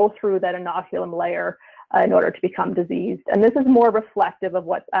go through that inoculum layer in order to become diseased. And this is more reflective of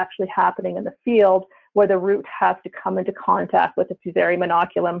what's actually happening in the field, where the root has to come into contact with the Fusarium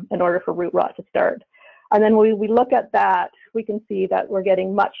inoculum in order for root rot to start. And then when we look at that, we can see that we're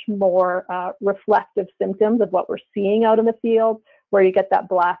getting much more reflective symptoms of what we're seeing out in the field, where you get that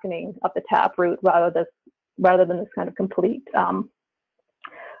blackening of the taproot rather than this kind of complete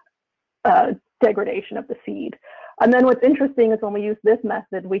degradation of the seed. And then what's interesting is when we use this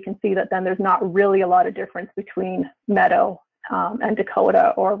method, we can see that then there's not really a lot of difference between meadow and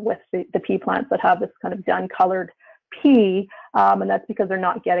Dakota, or with the pea plants that have this kind of dun-colored pea, and that's because they're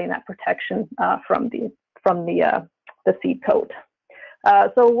not getting that protection from the seed coat.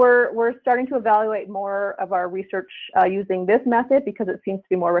 So we're starting to evaluate more of our research using this method, because it seems to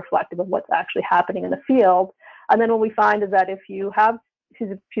be more reflective of what's actually happening in the field. And then what we find is that if you have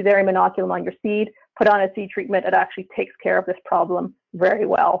Fusarium inoculum on your seed, put on a seed treatment, it actually takes care of this problem very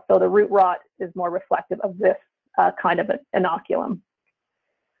well. So the root rot is more reflective of this kind of an inoculum.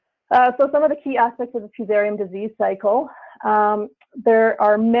 So some of the key aspects of the Fusarium disease cycle. There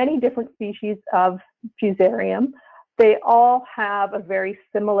are many different species of Fusarium. They all have a very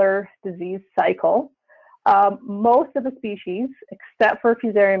similar disease cycle. Most of the species, except for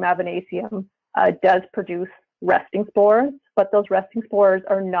Fusarium Aphanomyces, does produce resting spores, but those resting spores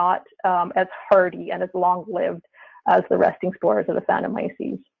are not as hardy and as long-lived as the resting spores of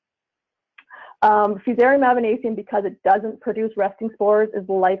Aphanomyces. Fusarium Aphanomyces, because it doesn't produce resting spores, is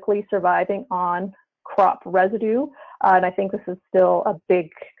likely surviving on crop residue, and I think this is still a big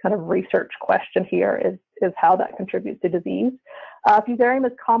kind of research question here, is how that contributes to disease. Fusarium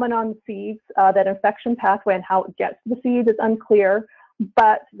is common on seeds. That infection pathway and how it gets to the seeds is unclear,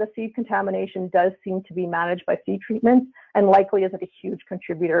 but the seed contamination does seem to be managed by seed treatments, and likely isn't a huge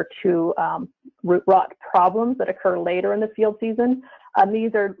contributor to root rot problems that occur later in the field season.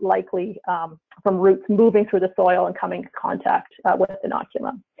 These are likely from roots moving through the soil and coming in contact with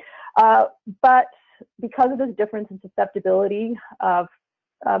inoculum. But because of this difference in susceptibility of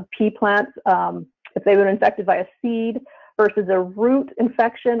pea plants, if they've been infected by a seed versus a root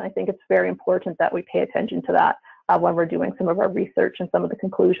infection, I think it's very important that we pay attention to that when we're doing some of our research and some of the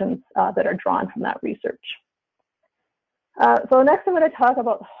conclusions that are drawn from that research. So next I'm going to talk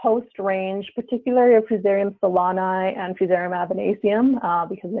about the host range, particularly of Fusarium solani and Fusarium aphanomyces,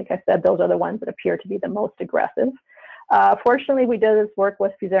 because like I said, those are the ones that appear to be the most aggressive. Fortunately, we did this work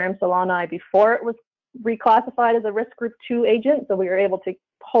with Fusarium solani before it was reclassified as a risk group 2 agent, so we were able to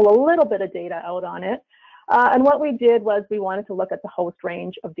pull a little bit of data out on it. And what we did was we wanted to look at the host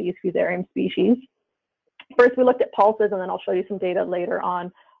range of these Fusarium species. First, we looked at pulses, and then I'll show you some data later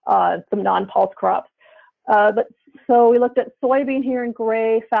on some non-pulse crops. So we looked at soybean here in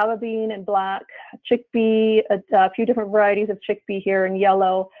gray, fava bean in black, chickpea, a few different varieties of chickpea here in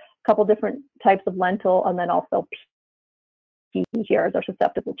yellow, a couple different types of lentil, and then also pea here as our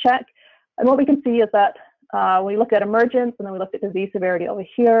susceptible check. And what we can see is that we looked at emergence, and then we looked at disease severity over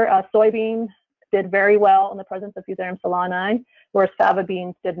here. Soybean did very well in the presence of Fusarium solani, whereas fava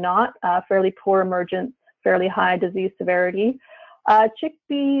beans did not. Fairly poor emergence, fairly high disease severity.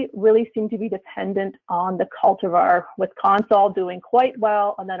 Chickpea really seemed to be dependent on the cultivar, with Consol doing quite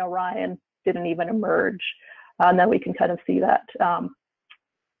well, and then Orion didn't even emerge. And then we can kind of see that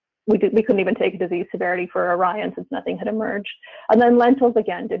we couldn't even take a disease severity for Orion since nothing had emerged. And then lentils,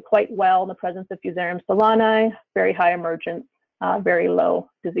 again, did quite well in the presence of Fusarium solani, very high emergence, very low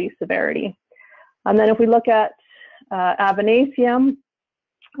disease severity. And then if we look at Aphanomyces,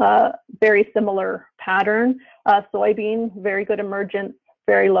 very similar pattern. Soybean, very good emergence,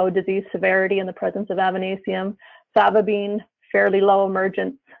 very low disease severity in the presence of Aphanomyces. Fava bean, fairly low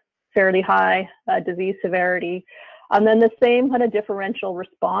emergence, fairly high disease severity. And then the same kind of differential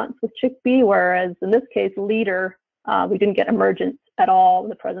response with chickpea, whereas in this case, leader, we didn't get emergence at all in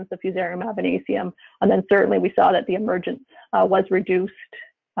the presence of Fusarium aphanomyces. And then certainly we saw that the emergence was reduced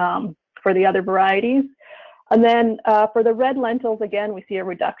for the other varieties. And then for the red lentils, again, we see a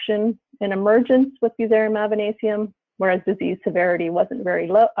reduction in emergence with Fusarium aphanomyces, whereas disease severity wasn't very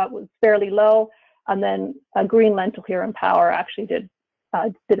low, was fairly low. And then a green lentil here in Power actually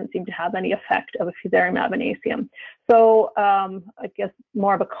didn't seem to have any effect of a Fusarium aphanomyces. So I guess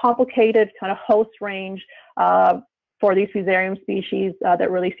more of a complicated kind of host range for these Fusarium species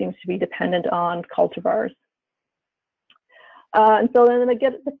that really seems to be dependent on cultivars. And so then I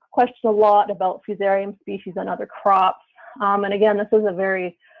get the question a lot about Fusarium species and other crops. And again, this is a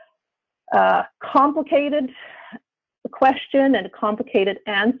very complicated question and a complicated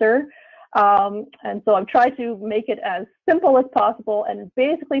answer. And so I've tried to make it as simple as possible. And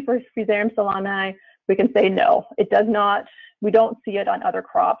basically for Fusarium solani, we can say no, it does not, we don't see it on other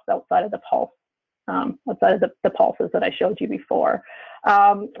crops outside of the pulse, outside of the pulses that I showed you before.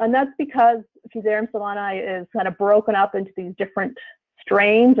 And that's because Fusarium solani is kind of broken up into these different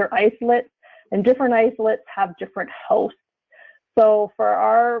strains or isolates, and different isolates have different hosts. So for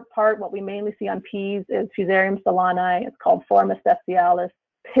our part, what we mainly see on peas is Fusarium solani. It's called Forma specialis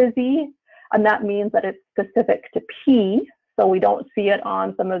pizzi, and that means that it's specific to pea. So we don't see it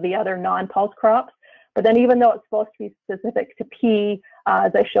on some of the other non-pulse crops. But then even though it's supposed to be specific to pea,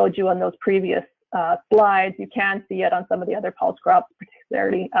 as I showed you on those previous slides, you can see it on some of the other pulse crops,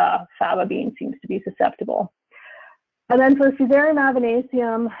 particularly fava bean seems to be susceptible. And then for Fusarium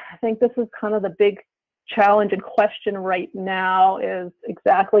aphanomyces, I think this is kind of the big challenge and question right now, is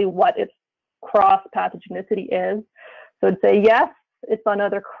exactly what its cross pathogenicity is. So I'd say yes, it's on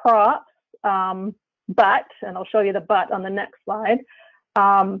other crops, but, and I'll show you the but on the next slide,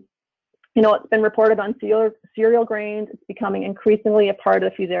 you know, it's been reported on cereal grains. It's becoming increasingly a part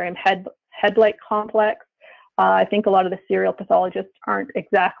of the Fusarium head blight complex. I think a lot of the cereal pathologists aren't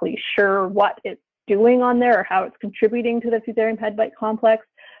exactly sure what it's doing on there or how it's contributing to the Fusarium head blight complex,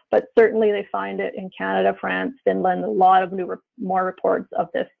 but certainly they find it in Canada, France, Finland, a lot of more reports of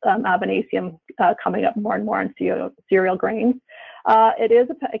this aphanomyces coming up more and more on cereal grains.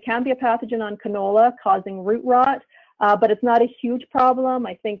 It can be a pathogen on canola causing root rot, but it's not a huge problem.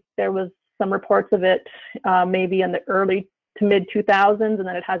 I think there was some reports of it maybe in the early to mid 2000s, and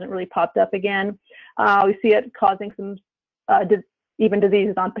then it hasn't really popped up again. We see it causing some even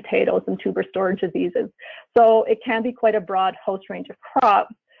diseases on potatoes and tuber storage diseases. So it can be quite a broad host range of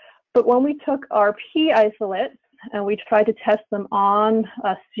crops. But when we took our pea isolates and we tried to test them on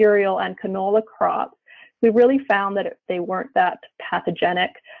cereal and canola crops, we really found that they weren't that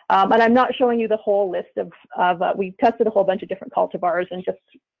pathogenic. And I'm not showing you the whole list of we tested a whole bunch of different cultivars, and just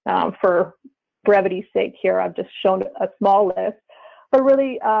for brevity's sake here, I've just shown a small list. But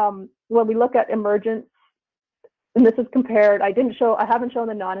really, when we look at emergence, and this is compared, I haven't shown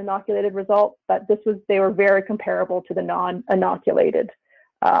the non-inoculated results, but they were very comparable to the non-inoculated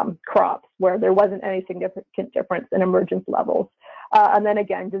crops, where there wasn't any significant difference in emergence levels. And then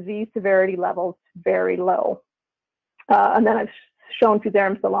again, disease severity levels very low. And then I've shown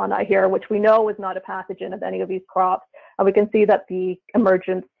Fusarium solani here, which we know is not a pathogen of any of these crops. And we can see that the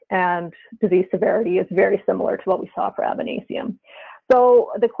emergence and disease severity is very similar to what we saw for aphanomyces.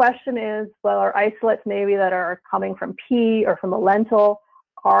 So the question is, well, are isolates maybe that are coming from pea or from a lentil,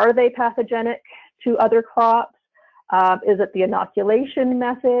 are they pathogenic to other crops? Is it the inoculation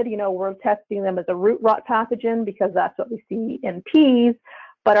method? You know, we're testing them as a root rot pathogen because that's what we see in peas,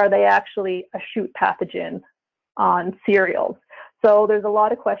 but are they actually a shoot pathogen on cereals? So there's a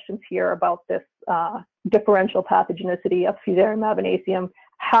lot of questions here about this differential pathogenicity of Fusarium aphanomyces,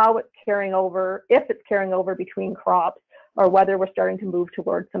 how it's carrying over, if it's carrying over between crops, or whether we're starting to move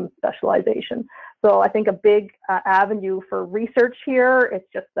towards some specialization. So I think a big avenue for research here, it's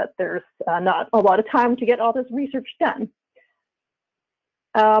just that there's not a lot of time to get all this research done.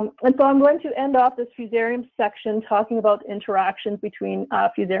 And so I'm going to end off this Fusarium section talking about interactions between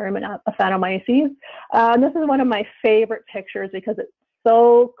Fusarium and Aphanomyces. And this is one of my favorite pictures because it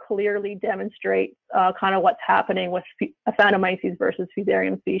so clearly demonstrates kind of what's happening with Aphanomyces versus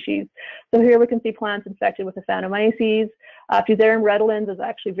Fusarium species. So here we can see plants infected with Aphanomyces. Fusarium redolens is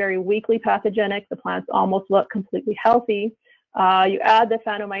actually very weakly pathogenic. The plants almost look completely healthy. You add the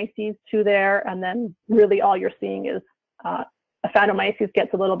Aphanomyces to there, and then really all you're seeing is Aphanomyces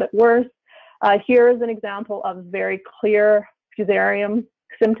gets a little bit worse. Here is an example of very clear Fusarium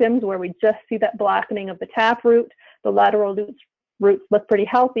symptoms where we just see that blackening of the taproot. The lateral roots look pretty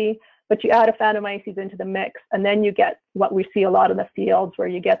healthy, but you add Aphanomyces into the mix, and then you get what we see a lot in the fields where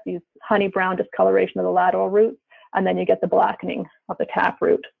you get these honey brown discoloration of the lateral roots, and then you get the blackening of the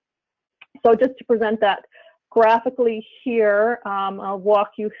taproot. So just to present that graphically here, I'll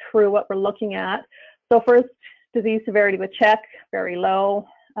walk you through what we're looking at. So first, disease severity with check, very low,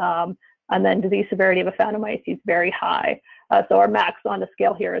 and then disease severity of Aphanomyces, very high. So our max on the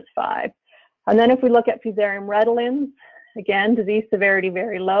scale here is 5. And then if we look at Fusarium redolens, again, disease severity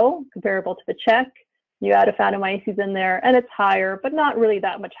very low, comparable to the check. You add Aphanomyces in there, and it's higher, but not really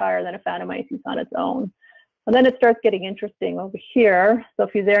that much higher than Aphanomyces on its own. And then it starts getting interesting over here. So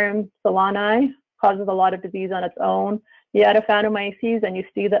Fusarium solani causes a lot of disease on its own. You add Aphanomyces, and you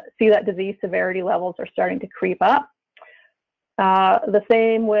see that disease severity levels are starting to creep up. The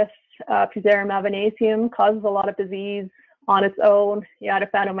same with Fusarium avineum, causes a lot of disease on its own. You add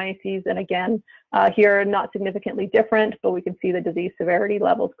Aphanomyces, and again, here not significantly different, but we can see the disease severity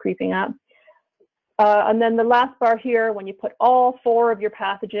levels creeping up. And then the last bar here, when you put all 4 of your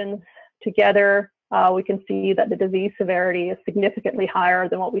pathogens together, we can see that the disease severity is significantly higher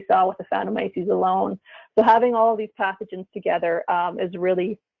than what we saw with Aphanomyces alone. So having all of these pathogens together is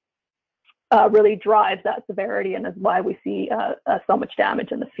really drives that severity, and is why we see so much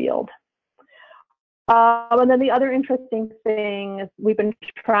damage in the field. And then the other interesting thing is we've been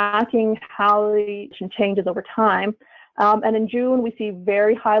tracking how the changes over time. And in June, we see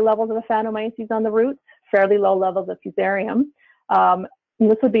very high levels of Aphanomyces on the roots, fairly low levels of Fusarium. And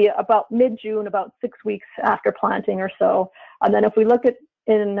this would be about mid-June, about 6 weeks after planting or so. And then if we look at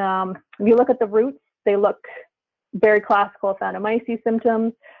if you look at the roots, they look very classical Aphanomyces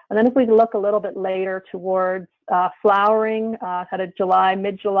symptoms. And then if we look a little bit later towards flowering, kind of July,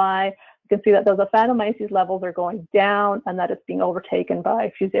 mid-July, you can see that those Aphanomyces levels are going down, and that it's being overtaken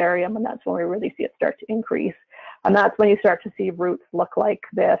by Fusarium, and that's when we really see it start to increase. And that's when you start to see roots look like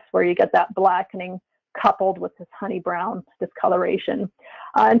this, where you get that blackening coupled with this honey brown discoloration.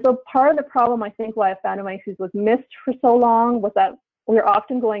 And so part of the problem, I think, why Aphanomyces was missed for so long was that we were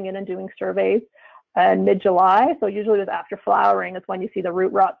often going in and doing surveys in mid-July. So usually it was after flowering is when you see the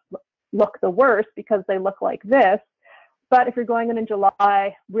root rots look the worst, because they look like this. But if you're going in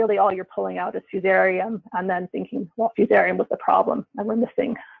July, really all you're pulling out is Fusarium, and then thinking, well, Fusarium was the problem, and we're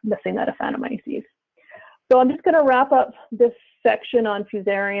missing that Aphanomyces. So I'm just going to wrap up this section on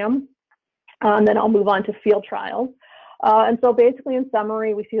Fusarium, and then I'll move on to field trials. And so basically, in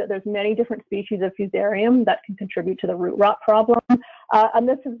summary, we see that there's many different species of Fusarium that can contribute to the root rot problem. And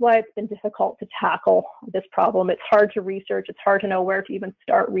this is why it's been difficult to tackle this problem. It's hard to research. It's hard to know where to even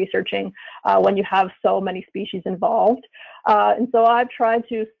start researching when you have so many species involved. And so I've tried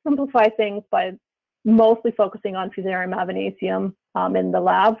to simplify things by mostly focusing on Fusarium avineum in the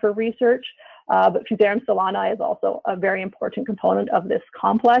lab for research. But Fusarium solani is also a very important component of this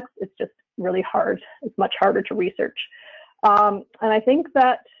complex. It's just really hard. It's much harder to research. And I think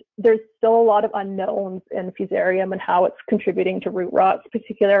that there's still a lot of unknowns in Fusarium and how it's contributing to root rots,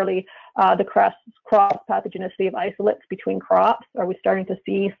 particularly the cross pathogenicity of isolates between crops. Are we starting to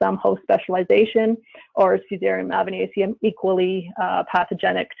see some host specialization, or is Fusarium avineum equally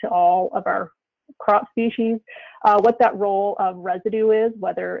pathogenic to all of our crop species? What that role of residue is,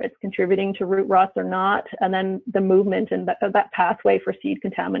 whether it's contributing to root rots or not, and then the movement and that pathway for seed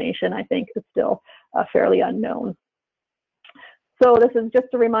contamination, I think, is still fairly unknown. So this is just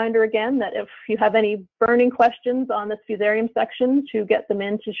a reminder again that if you have any burning questions on this Fusarium section, to get them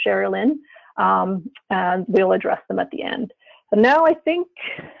in to Sherilyn, and we'll address them at the end. So now I think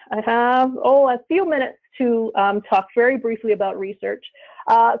I have, a few minutes to talk very briefly about research.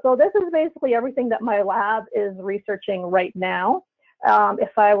 So this is basically everything that my lab is researching right now.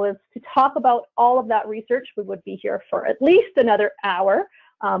 If I was to talk about all of that research, we would be here for at least another hour.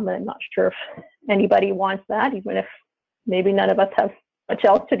 I'm not sure if anybody wants that, even if maybe none of us have much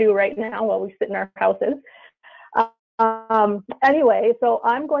else to do right now while we sit in our houses. Anyway, so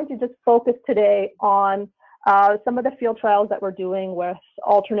I'm going to just focus today on some of the field trials that we're doing with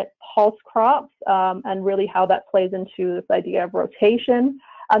alternate pulse crops, and really how that plays into this idea of rotation.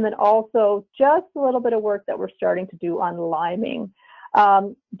 And then also just a little bit of work that we're starting to do on liming.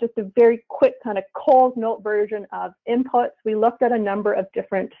 Just a very quick kind of Coles Note version of inputs. We looked at a number of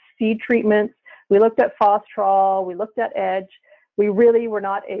different seed treatments. We looked at phosphatrol, we looked at edge. We really were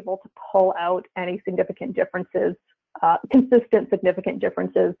not able to pull out any significant differences, consistent significant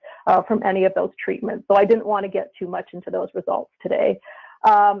differences from any of those treatments. So I didn't want to get too much into those results today.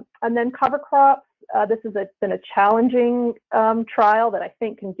 And then cover crops. This has been a challenging trial that I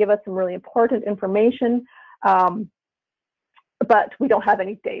think can give us some really important information, but we don't have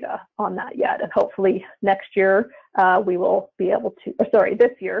any data on that yet. And hopefully next year we will be able to, or sorry,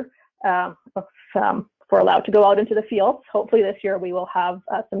 this year, if we're allowed to go out into the fields, hopefully this year we will have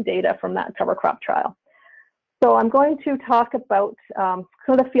some data from that cover crop trial. So I'm going to talk about some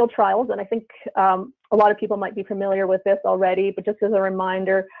of the field trials, and I think a lot of people might be familiar with this already, but just as a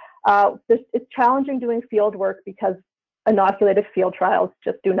reminder, it's challenging doing field work because inoculated field trials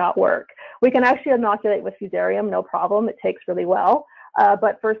just do not work. We can actually inoculate with Fusarium, no problem, it takes really well,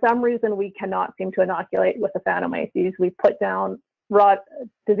 but for some reason we cannot seem to inoculate with Aphanomyces. We put down raw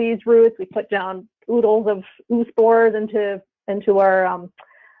disease roots, we put down oodles of oospores into our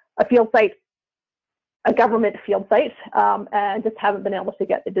a field site, a government field site, and just haven't been able to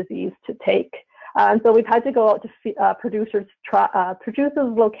get the disease to take. And so we've had to go out to producers'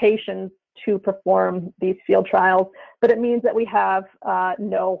 locations to perform these field trials, but it means that we have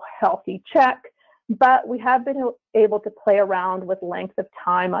no healthy check, but we have been able to play around with length of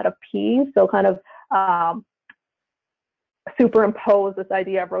time out of peas, so kind of superimpose this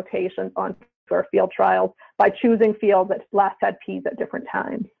idea of rotation onto our field trials by choosing fields that last had peas at different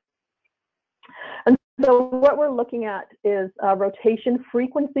times. And so what we're looking at is rotation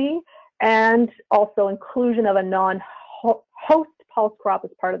frequency and also inclusion of a non-host pulse crop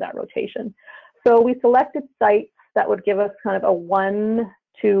as part of that rotation. So we selected sites that would give us kind of a 1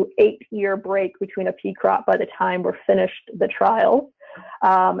 to 8 year break between a pea crop by the time we're finished the trials.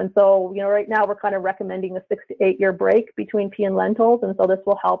 And so, right now we're kind of recommending a 6 to 8 year break between pea and lentils. And so this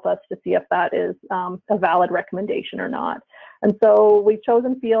will help us to see if that is a valid recommendation or not. And so we've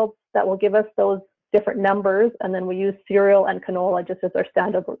chosen fields that will give us those different numbers. And then we use cereal and canola just as our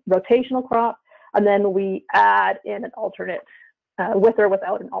standard rotational crop. And then we add in an alternate, with or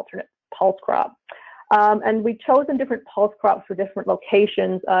without an alternate pulse crop. And we've chosen different pulse crops for different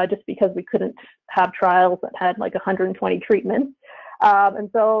locations just because we couldn't have trials that had like 120 treatments. And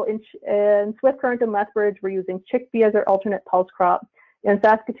so in Swift Current and Lethbridge, we're using chickpea as our alternate pulse crop. In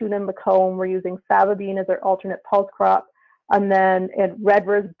Saskatoon and Macomb, we're using fava bean as our alternate pulse crop. And then in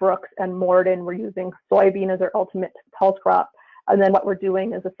Redvers, Brooks, and Morden, we're using soybean as our ultimate pulse crop. And then what we're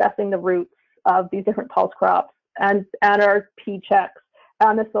doing is assessing the roots of these different pulse crops and our pea checks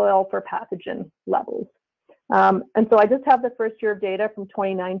on the soil for pathogen levels. And so I just have the first year of data from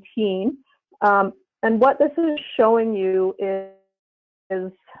 2019. And what this is showing you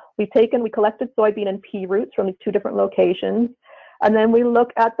is we collected soybean and pea roots from these two different locations. And then we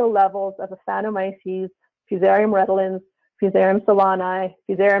look at the levels of Aphanomyces, Fusarium redolens, Fusarium solani,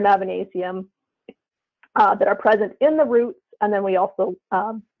 Fusarium avanaceum that are present in the roots. And then we also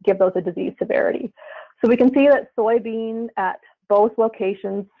give those a disease severity. So we can see that soybean at both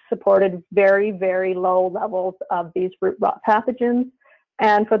locations supported very, very low levels of these root rot pathogens,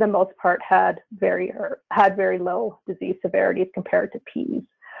 and for the most part had very low disease severities compared to peas.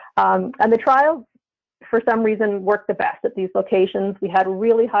 And the trials, for some reason, worked the best at these locations. We had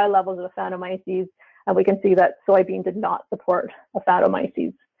really high levels of Aphanomyces, and we can see that soybean did not support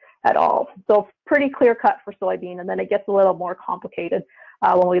Aphanomyces at all. So pretty clear cut for soybean, and then it gets a little more complicated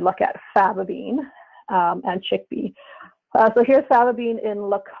when we look at fava bean and chickpea. So here's fava bean in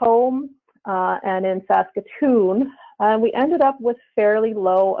Lacombe and in Saskatoon. We ended up with fairly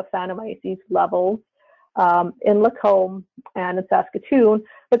low Aphanomyces levels in Lacombe and in Saskatoon,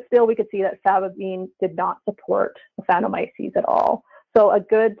 but still we could see that fava bean did not support Aphanomyces at all. So a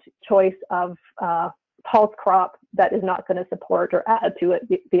good choice of pulse crop that is not going to support or add to it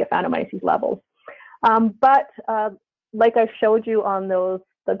the Aphanomyces levels. But like I showed you on the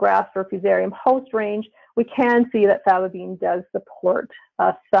graph for Fusarium host range, we can see that fava bean does support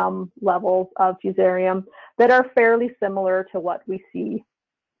some levels of Fusarium that are fairly similar to what we see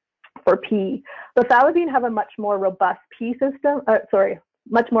for pea. The fava bean have a much more robust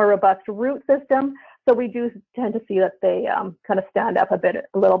much more robust root system. So we do tend to see that they kind of stand up a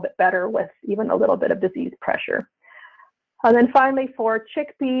little bit better with even a little bit of disease pressure. And then finally for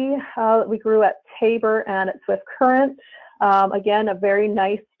chickpea, we grew at Tabor and at Swift Current. Again, a very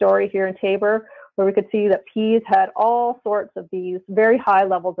nice story here in Tabor, where we could see that peas had all sorts of these very high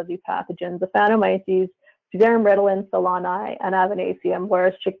levels of these pathogens, Aphanomyces, Fusarium, Redolin, Solani, and Avanasium,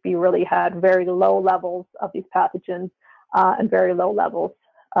 whereas chickpea really had very low levels of these pathogens and very low levels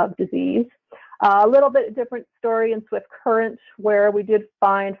of disease. A little bit different story in Swift Currant, where we did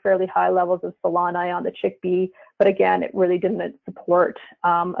find fairly high levels of Solani on the chickpea, but again, it really didn't support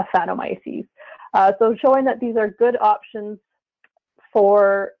Aphanomyces. So showing that these are good options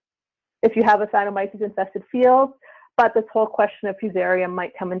for if you have Aphanomyces infested fields, but this whole question of Fusarium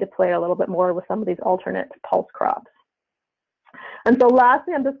might come into play a little bit more with some of these alternate pulse crops. And so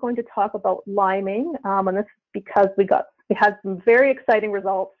lastly, I'm just going to talk about liming, and this is because we had some very exciting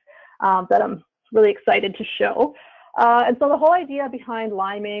results that I'm really excited to show. And so the whole idea behind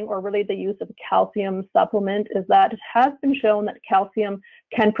liming, or really the use of a calcium supplement, is that it has been shown that calcium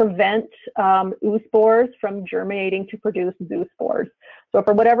can prevent oospores from germinating to produce zoospores. So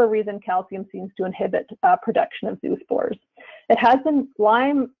for whatever reason, calcium seems to inhibit production of zoospores.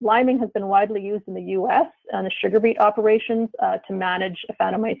 Liming has been widely used in the US and the sugar beet operations to manage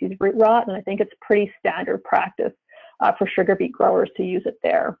Aphanomyces root rot, and I think it's pretty standard practice for sugar beet growers to use it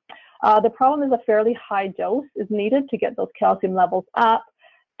there. The problem is a fairly high dose is needed to get those calcium levels up.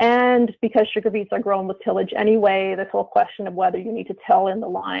 And because sugar beets are grown with tillage anyway, this whole question of whether you need to till in the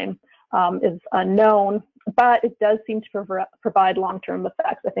lime is unknown, but it does seem to provide long-term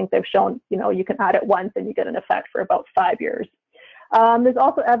effects. I think they've shown, you can add it once and you get an effect for about 5 years. There's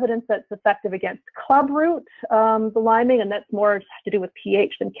also evidence that it's effective against clubroot, the liming, and that's more to do with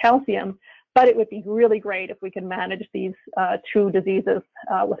pH than calcium. But it would be really great if we could manage these two diseases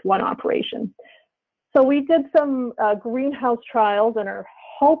with one operation. So we did some greenhouse trials and are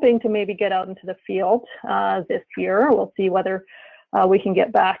hoping to maybe get out into the field this year. We'll see whether we can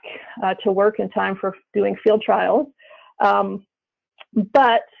get back to work in time for doing field trials.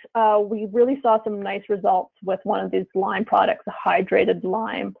 But we really saw some nice results with one of these lime products, a hydrated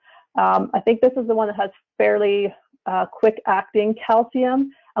lime. I think this is the one that has fairly quick acting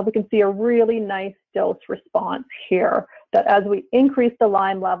calcium. We can see a really nice dose response here, that as we increase the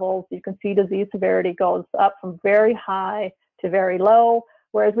lime levels, you can see disease severity goes up from very high to very low,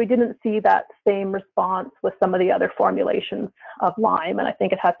 whereas we didn't see that same response with some of the other formulations of lime, and I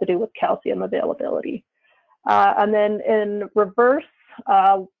think it has to do with calcium availability. And then in reverse,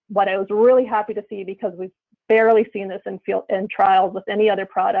 what I was really happy to see, because we've barely seen this in trials with any other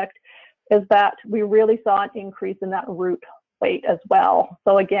product, is that we really saw an increase in that root weight as well.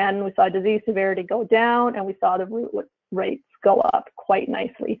 So again, we saw disease severity go down and we saw the root rates go up quite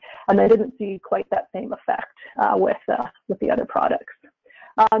nicely. And I didn't see quite that same effect with the other products.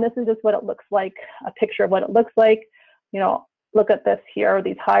 This is just what it looks like, a picture of what it looks like. Look at this here,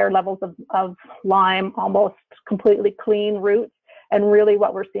 these higher levels of lime, almost completely clean roots. And really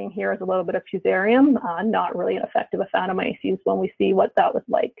what we're seeing here is a little bit of Fusarium, not really an effective Aphanomyces when we see what that was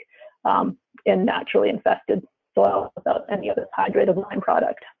like in naturally infested soil without any of this hydrated lime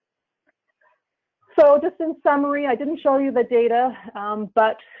product. So just in summary, I didn't show you the data,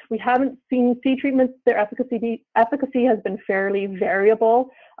 but we haven't seen seed treatments. Their efficacy has been fairly variable,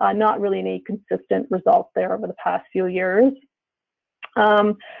 not really any consistent results there over the past few years.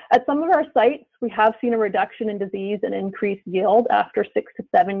 At some of our sites, we have seen a reduction in disease and increased yield after 6 to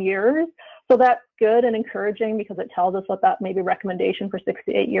 7 years. So that's good and encouraging, because it tells us that maybe recommendation for 6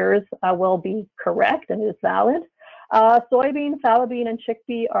 to 8 years will be correct and is valid. Soybean, fava bean, and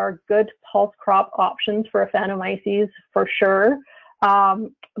chickpea are good pulse crop options for Aphanomyces for sure.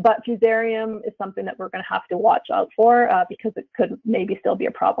 But Fusarium is something that we're going to have to watch out for because it could maybe still be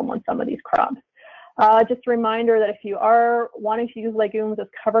a problem on some of these crops. Just a reminder that if you are wanting to use legumes as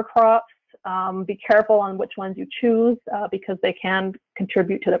cover crops, be careful on which ones you choose because they can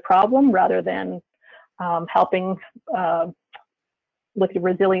contribute to the problem rather than helping with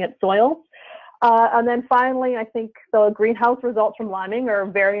resilient soils. And then finally, I think the greenhouse results from liming are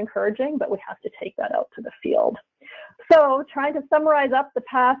very encouraging, but we have to take that out to the field. So trying to summarize up the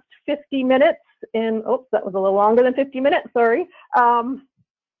past 50 minutes in, oops, that was a little longer than 50 minutes, sorry.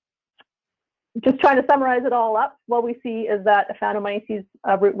 Just trying to summarize it all up, what we see is that Aphanomyces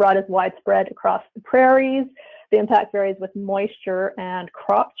root rot is widespread across the prairies. The impact varies with moisture and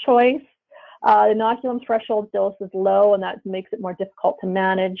crop choice. The inoculum threshold dose is low, and that makes it more difficult to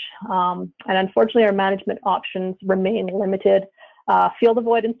manage. And unfortunately, our management options remain limited. Field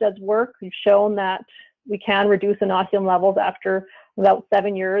avoidance does work. We've shown that we can reduce inoculum levels after about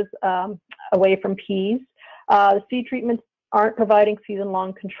 7 years away from peas. The seed treatments aren't providing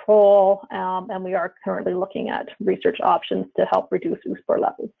season-long control, and we are currently looking at research options to help reduce oospore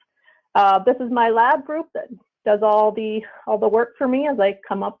levels. This is my lab group that does all the work for me as I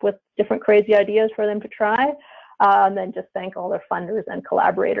come up with different crazy ideas for them to try. And then just thank all their funders and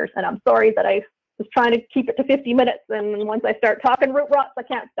collaborators. And I'm sorry that I was trying to keep it to 50 minutes, and once I start talking root rots, I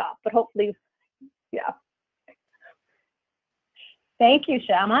can't stop. But hopefully, yeah. Thank you,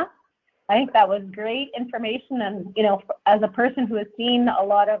 Syama. I think that was great information, and as a person who has seen a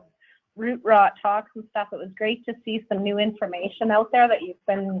lot of root rot talks and stuff, it was great to see some new information out there that you've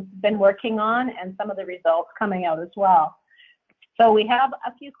been working on, and some of the results coming out as well. So we have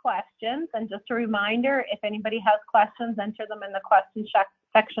a few questions, and just a reminder, if anybody has questions, enter them in the question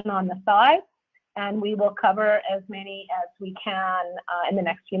section on the side, and we will cover as many as we can in the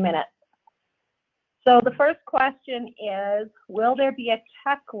next few minutes. So the first question is, will there be a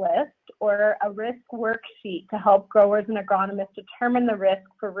checklist or a risk worksheet to help growers and agronomists determine the risk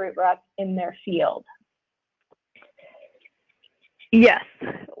for root rot in their field? Yes,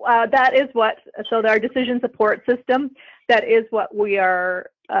 that is what, so our decision support system, that is what we are,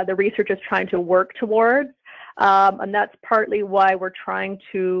 the research is trying to work towards. And that's partly why we're trying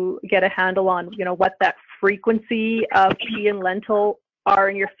to get a handle on, what that frequency of pea and lentil are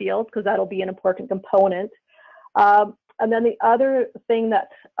in your field, because that'll be an important component. And then the other thing that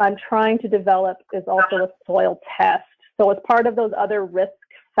I'm trying to develop is also a soil test. So as part of those other risk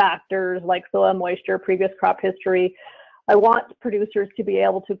factors like soil moisture, previous crop history, I want producers to be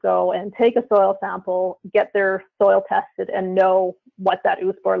able to go and take a soil sample, get their soil tested, and know what that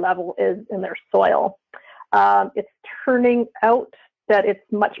ooze spore level is in their soil. It's turning out that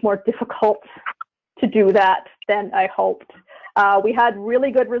it's much more difficult to do that than I hoped. We had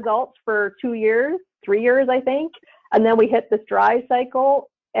really good results for 2 years, 3 years, I think, and then we hit this dry cycle,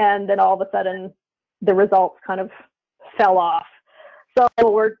 and then all of a sudden the results kind of fell off. So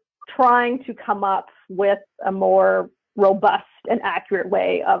we're trying to come up with a more robust and accurate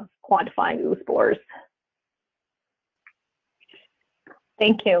way of quantifying ooze spores.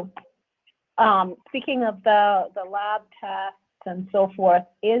 Thank you. Speaking of the lab tests and so forth,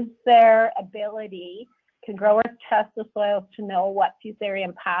 is there ability, can growers test the soils to know what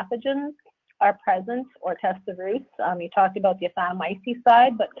Fusarium pathogens are present or test the roots? You talked about the Aphanomyces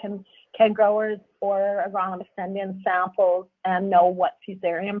side, but can growers or agronomists send in samples and know what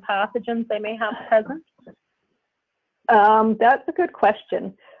Fusarium pathogens they may have present? That's a good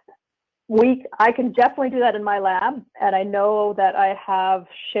question. I can definitely do that in my lab, and I know that I have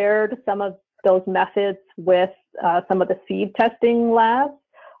shared some of those methods with some of the seed testing labs,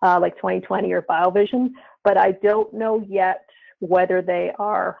 like 2020 or BioVision, but I don't know yet whether they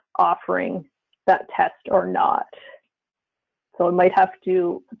are offering that test or not. So I might have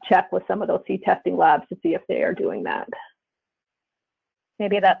to check with some of those seed testing labs to see if they are doing that.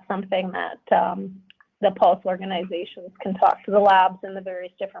 Maybe that's something that the Pulse organizations can talk to the labs in the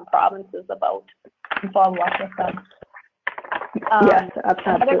various different provinces about and follow up with them. Yes,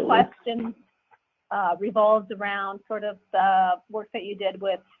 absolutely. Another question revolves around sort of the work that you did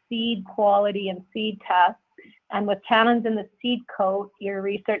with seed quality and seed tests. And with tannins in the seed coat, your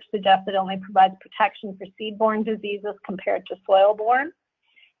research suggests it only provides protection for seed-borne diseases compared to soil-borne.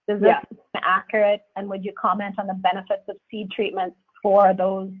 Is this accurate? And would you comment on the benefits of seed treatments for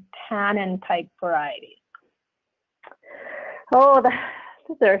those tannin-type varieties? Oh,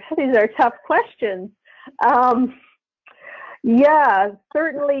 these are tough questions. Yeah,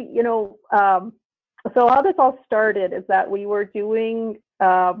 certainly, so how this all started is that we were doing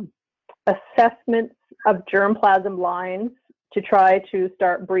assessments of germplasm lines to try to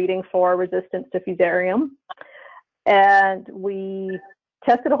start breeding for resistance to Fusarium. And we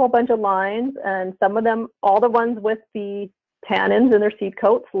tested a whole bunch of lines, and some of them, all the ones with the tannins in their seed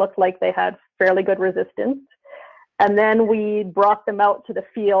coats, looked like they had fairly good resistance. And then we brought them out to the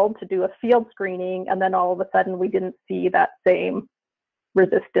field to do a field screening, and then all of a sudden we didn't see that same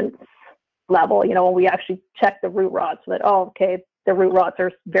resistance level. When we actually checked the root rots, that, oh, okay, the root rots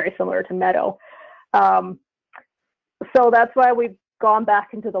are very similar to meadow. So that's why we've gone back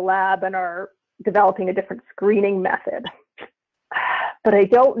into the lab and are developing a different screening method. But I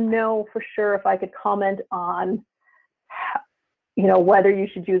don't know for sure if I could comment on, whether you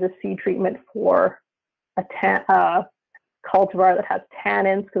should use a seed treatment for a cultivar that has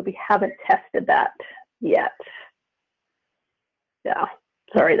tannins, because we haven't tested that yet. Yeah,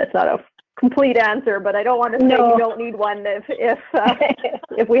 sorry, that's not a complete answer, but I don't want to say you don't need one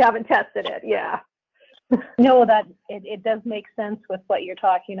if we haven't tested it. Yeah. No, that it does make sense with what you're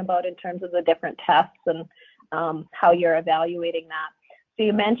talking about in terms of the different tests and how you're evaluating that. So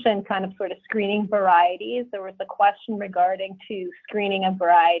you mentioned kind of sort of screening varieties. There was a question regarding to screening of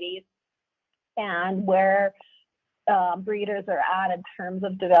varieties and where breeders are at in terms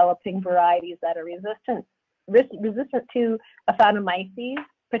of developing varieties that are resistant resistant to Aphanomyces,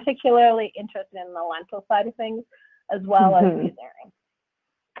 particularly interested in the lentil side of things, as well as Fusarium.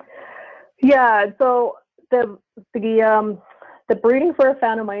 Yeah, so the breeding for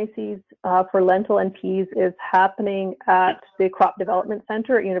Aphanomyces for lentil and peas is happening at the Crop Development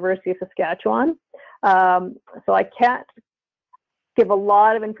Center at University of Saskatchewan. So I can't give a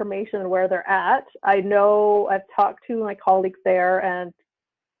lot of information on where they're at. I know I've talked to my colleagues there, and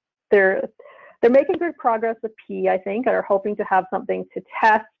they're making good progress with pea, I think, and are hoping to have something to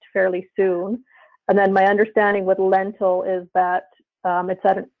test fairly soon. And then my understanding with lentil is that it's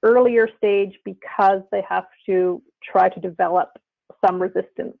at an earlier stage because they have to try to develop some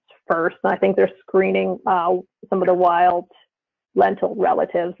resistance first. And I think they're screening some of the wild lentil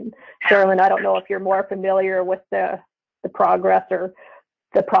relatives. And Sherilyn, I don't know if you're more familiar with the progress or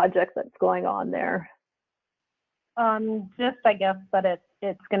the project that's going on there. Just I guess that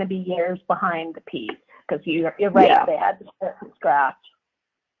it's going to be years behind the peas, because you're right, yeah. They had to start from scratch,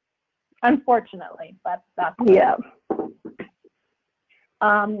 unfortunately, but that's yeah.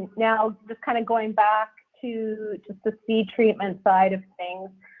 Now, just kind of going back to just the seed treatment side of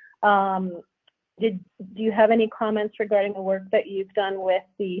things, do you have any comments regarding the work that you've done with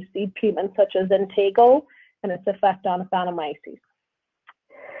the seed treatment such as Intego and its effect on Aphanomyces?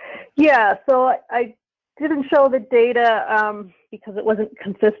 Yeah, so I didn't show the data because it wasn't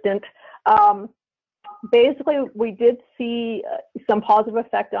consistent. Basically, we did see some positive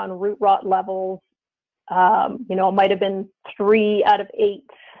effect on root rot levels. You know, it might have been 3 out of 8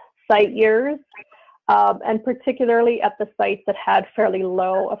 site years, and particularly at the sites that had fairly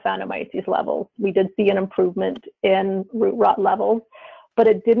low Aphanomyces levels. We did see an improvement in root rot levels, but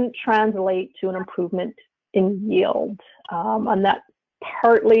it didn't translate to an improvement in yield. And that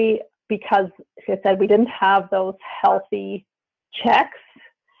partly because, as I said, we didn't have those healthy checks.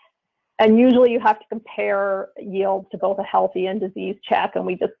 And usually you have to compare yields to both a healthy and disease check, and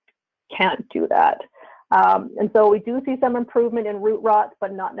we just can't do that. And so we do see some improvement in root rot,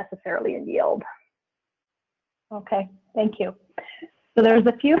 but not necessarily in yield. Okay, thank you. So there's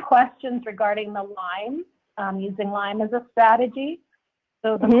a few questions regarding the lime, using lime as a strategy.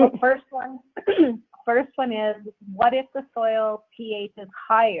 So the first one is, what if the soil pH is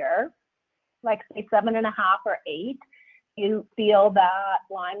higher, like say 7.5 or 8? You feel that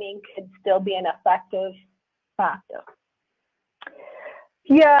liming could still be an effective practice?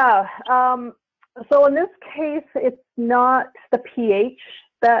 Yeah. So in this case, it's not the pH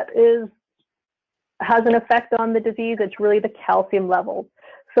that has an effect on the disease. It's really the calcium levels.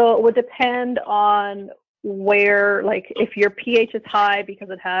 So it would depend on where, like if your pH is high because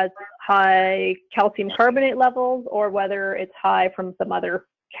it has high calcium carbonate levels, or whether it's high from some other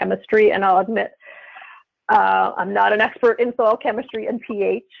chemistry. And I'll admit, I'm not an expert in soil chemistry and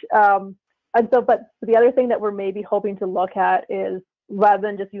pH. And so, but the other thing that we're maybe hoping to look at is, rather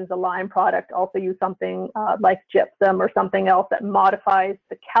than just use a lime product, also use something like gypsum or something else that modifies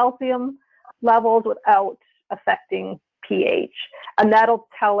the calcium levels without affecting pH. And that'll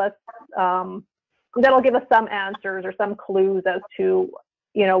tell us, that'll give us some answers or some clues as to,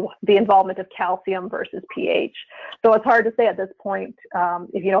 you know, the involvement of calcium versus pH. So it's hard to say at this point,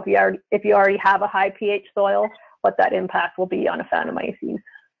 if you already have a high pH soil, what that impact will be on Aphanomyces.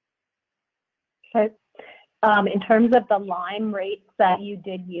 Okay. In terms of the lime rates that you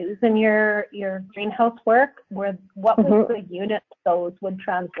did use in your greenhouse work, what was the unit those would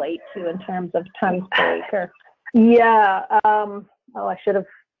translate to in terms of tons per acre? Yeah. Oh, I should have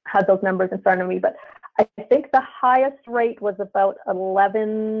had those numbers in front of me, but I think the highest rate was about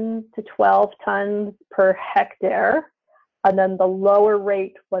 11 to 12 tons per hectare. And then the lower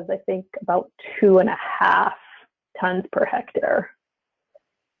rate was, I think, about 2.5 tons per hectare.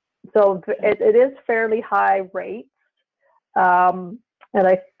 So it is fairly high rates. And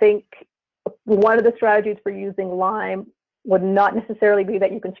I think one of the strategies for using lime would not necessarily be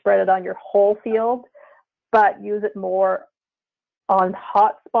that you can spread it on your whole field, but use it more on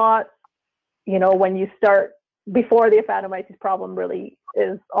hot spots, you know, when you start, before the Aphanomyces problem really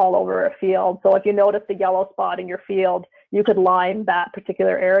is all over a field. So if you notice the yellow spot in your field, you could lime that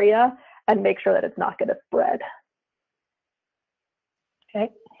particular area and make sure that it's not going to spread. Okay.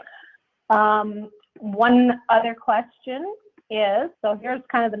 One other question is, so here's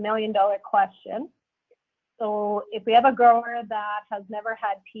kind of the $1 million question. So if we have a grower that has never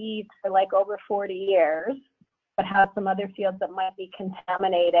had peas for like over 40 years, but has some other fields that might be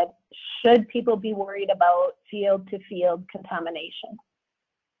contaminated, should people be worried about field to field contamination?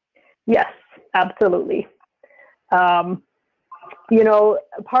 Yes, absolutely. You know,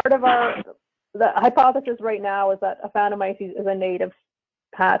 part of the hypothesis right now is that Aphanomyces is a native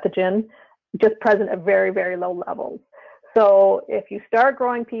pathogen. just present at very, very low levels. So if you start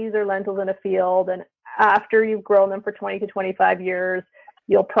growing peas or lentils in a field, and after you've grown them for 20 to 25 years,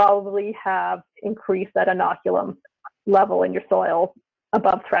 you'll probably have increased that inoculum level in your soil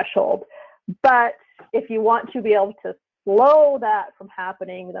above threshold. But if you want to be able to slow that from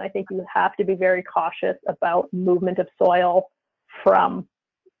happening, then I think you have to be very cautious about movement of soil from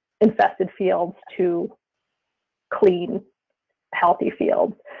infested fields to clean, healthy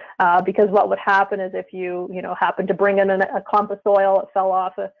fields. Because what would happen is if you happen to bring in a clump of soil, it fell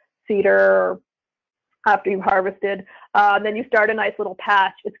off a cedar or after you've harvested, then you start a nice little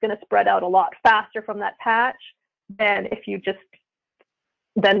patch, it's going to spread out a lot faster from that patch than if you just,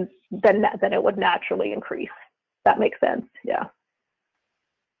 then it would naturally increase. That makes sense, yeah.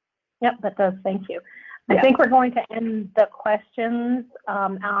 Yep, that does, thank you. Yeah. I think we're going to end the questions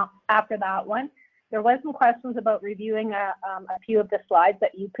after that one. There was some questions about reviewing a few of the slides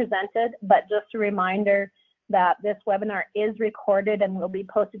that you presented, but just a reminder that this webinar is recorded and will be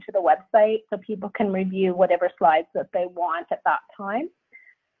posted to the website so people can review whatever slides that they want at that time.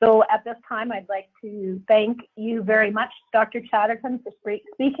 So at this time, I'd like to thank you very much, Dr. Chatterton, for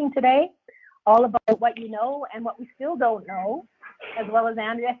speaking today, all about what you know and what we still don't know, as well as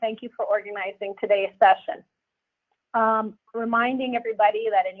Andrea, thank you for organizing today's session. Reminding everybody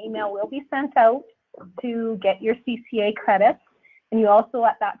that an email will be sent out to get your CCA credits, and you also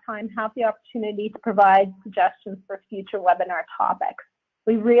at that time have the opportunity to provide suggestions for future webinar topics.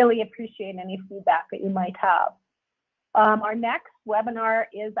 We really appreciate any feedback that you might have. Our next webinar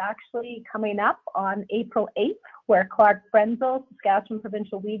is actually coming up on April 8th, where Clark Frenzel, Saskatchewan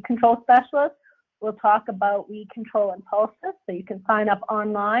Provincial Weed Control Specialist, will talk about weed control and pulses. So you can sign up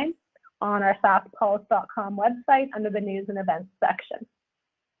online on our saskpulse.com website under the news and events section.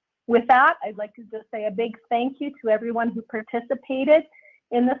 With that, I'd like to just say a big thank you to everyone who participated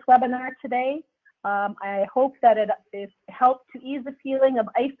in this webinar today. I hope that it helped to ease the feeling of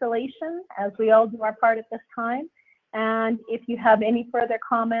isolation as we all do our part at this time. And if you have any further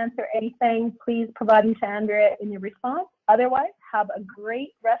comments or anything, please provide them to Andrea in your response. Otherwise, have a great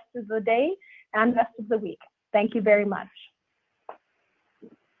rest of the day and rest of the week. Thank you very much.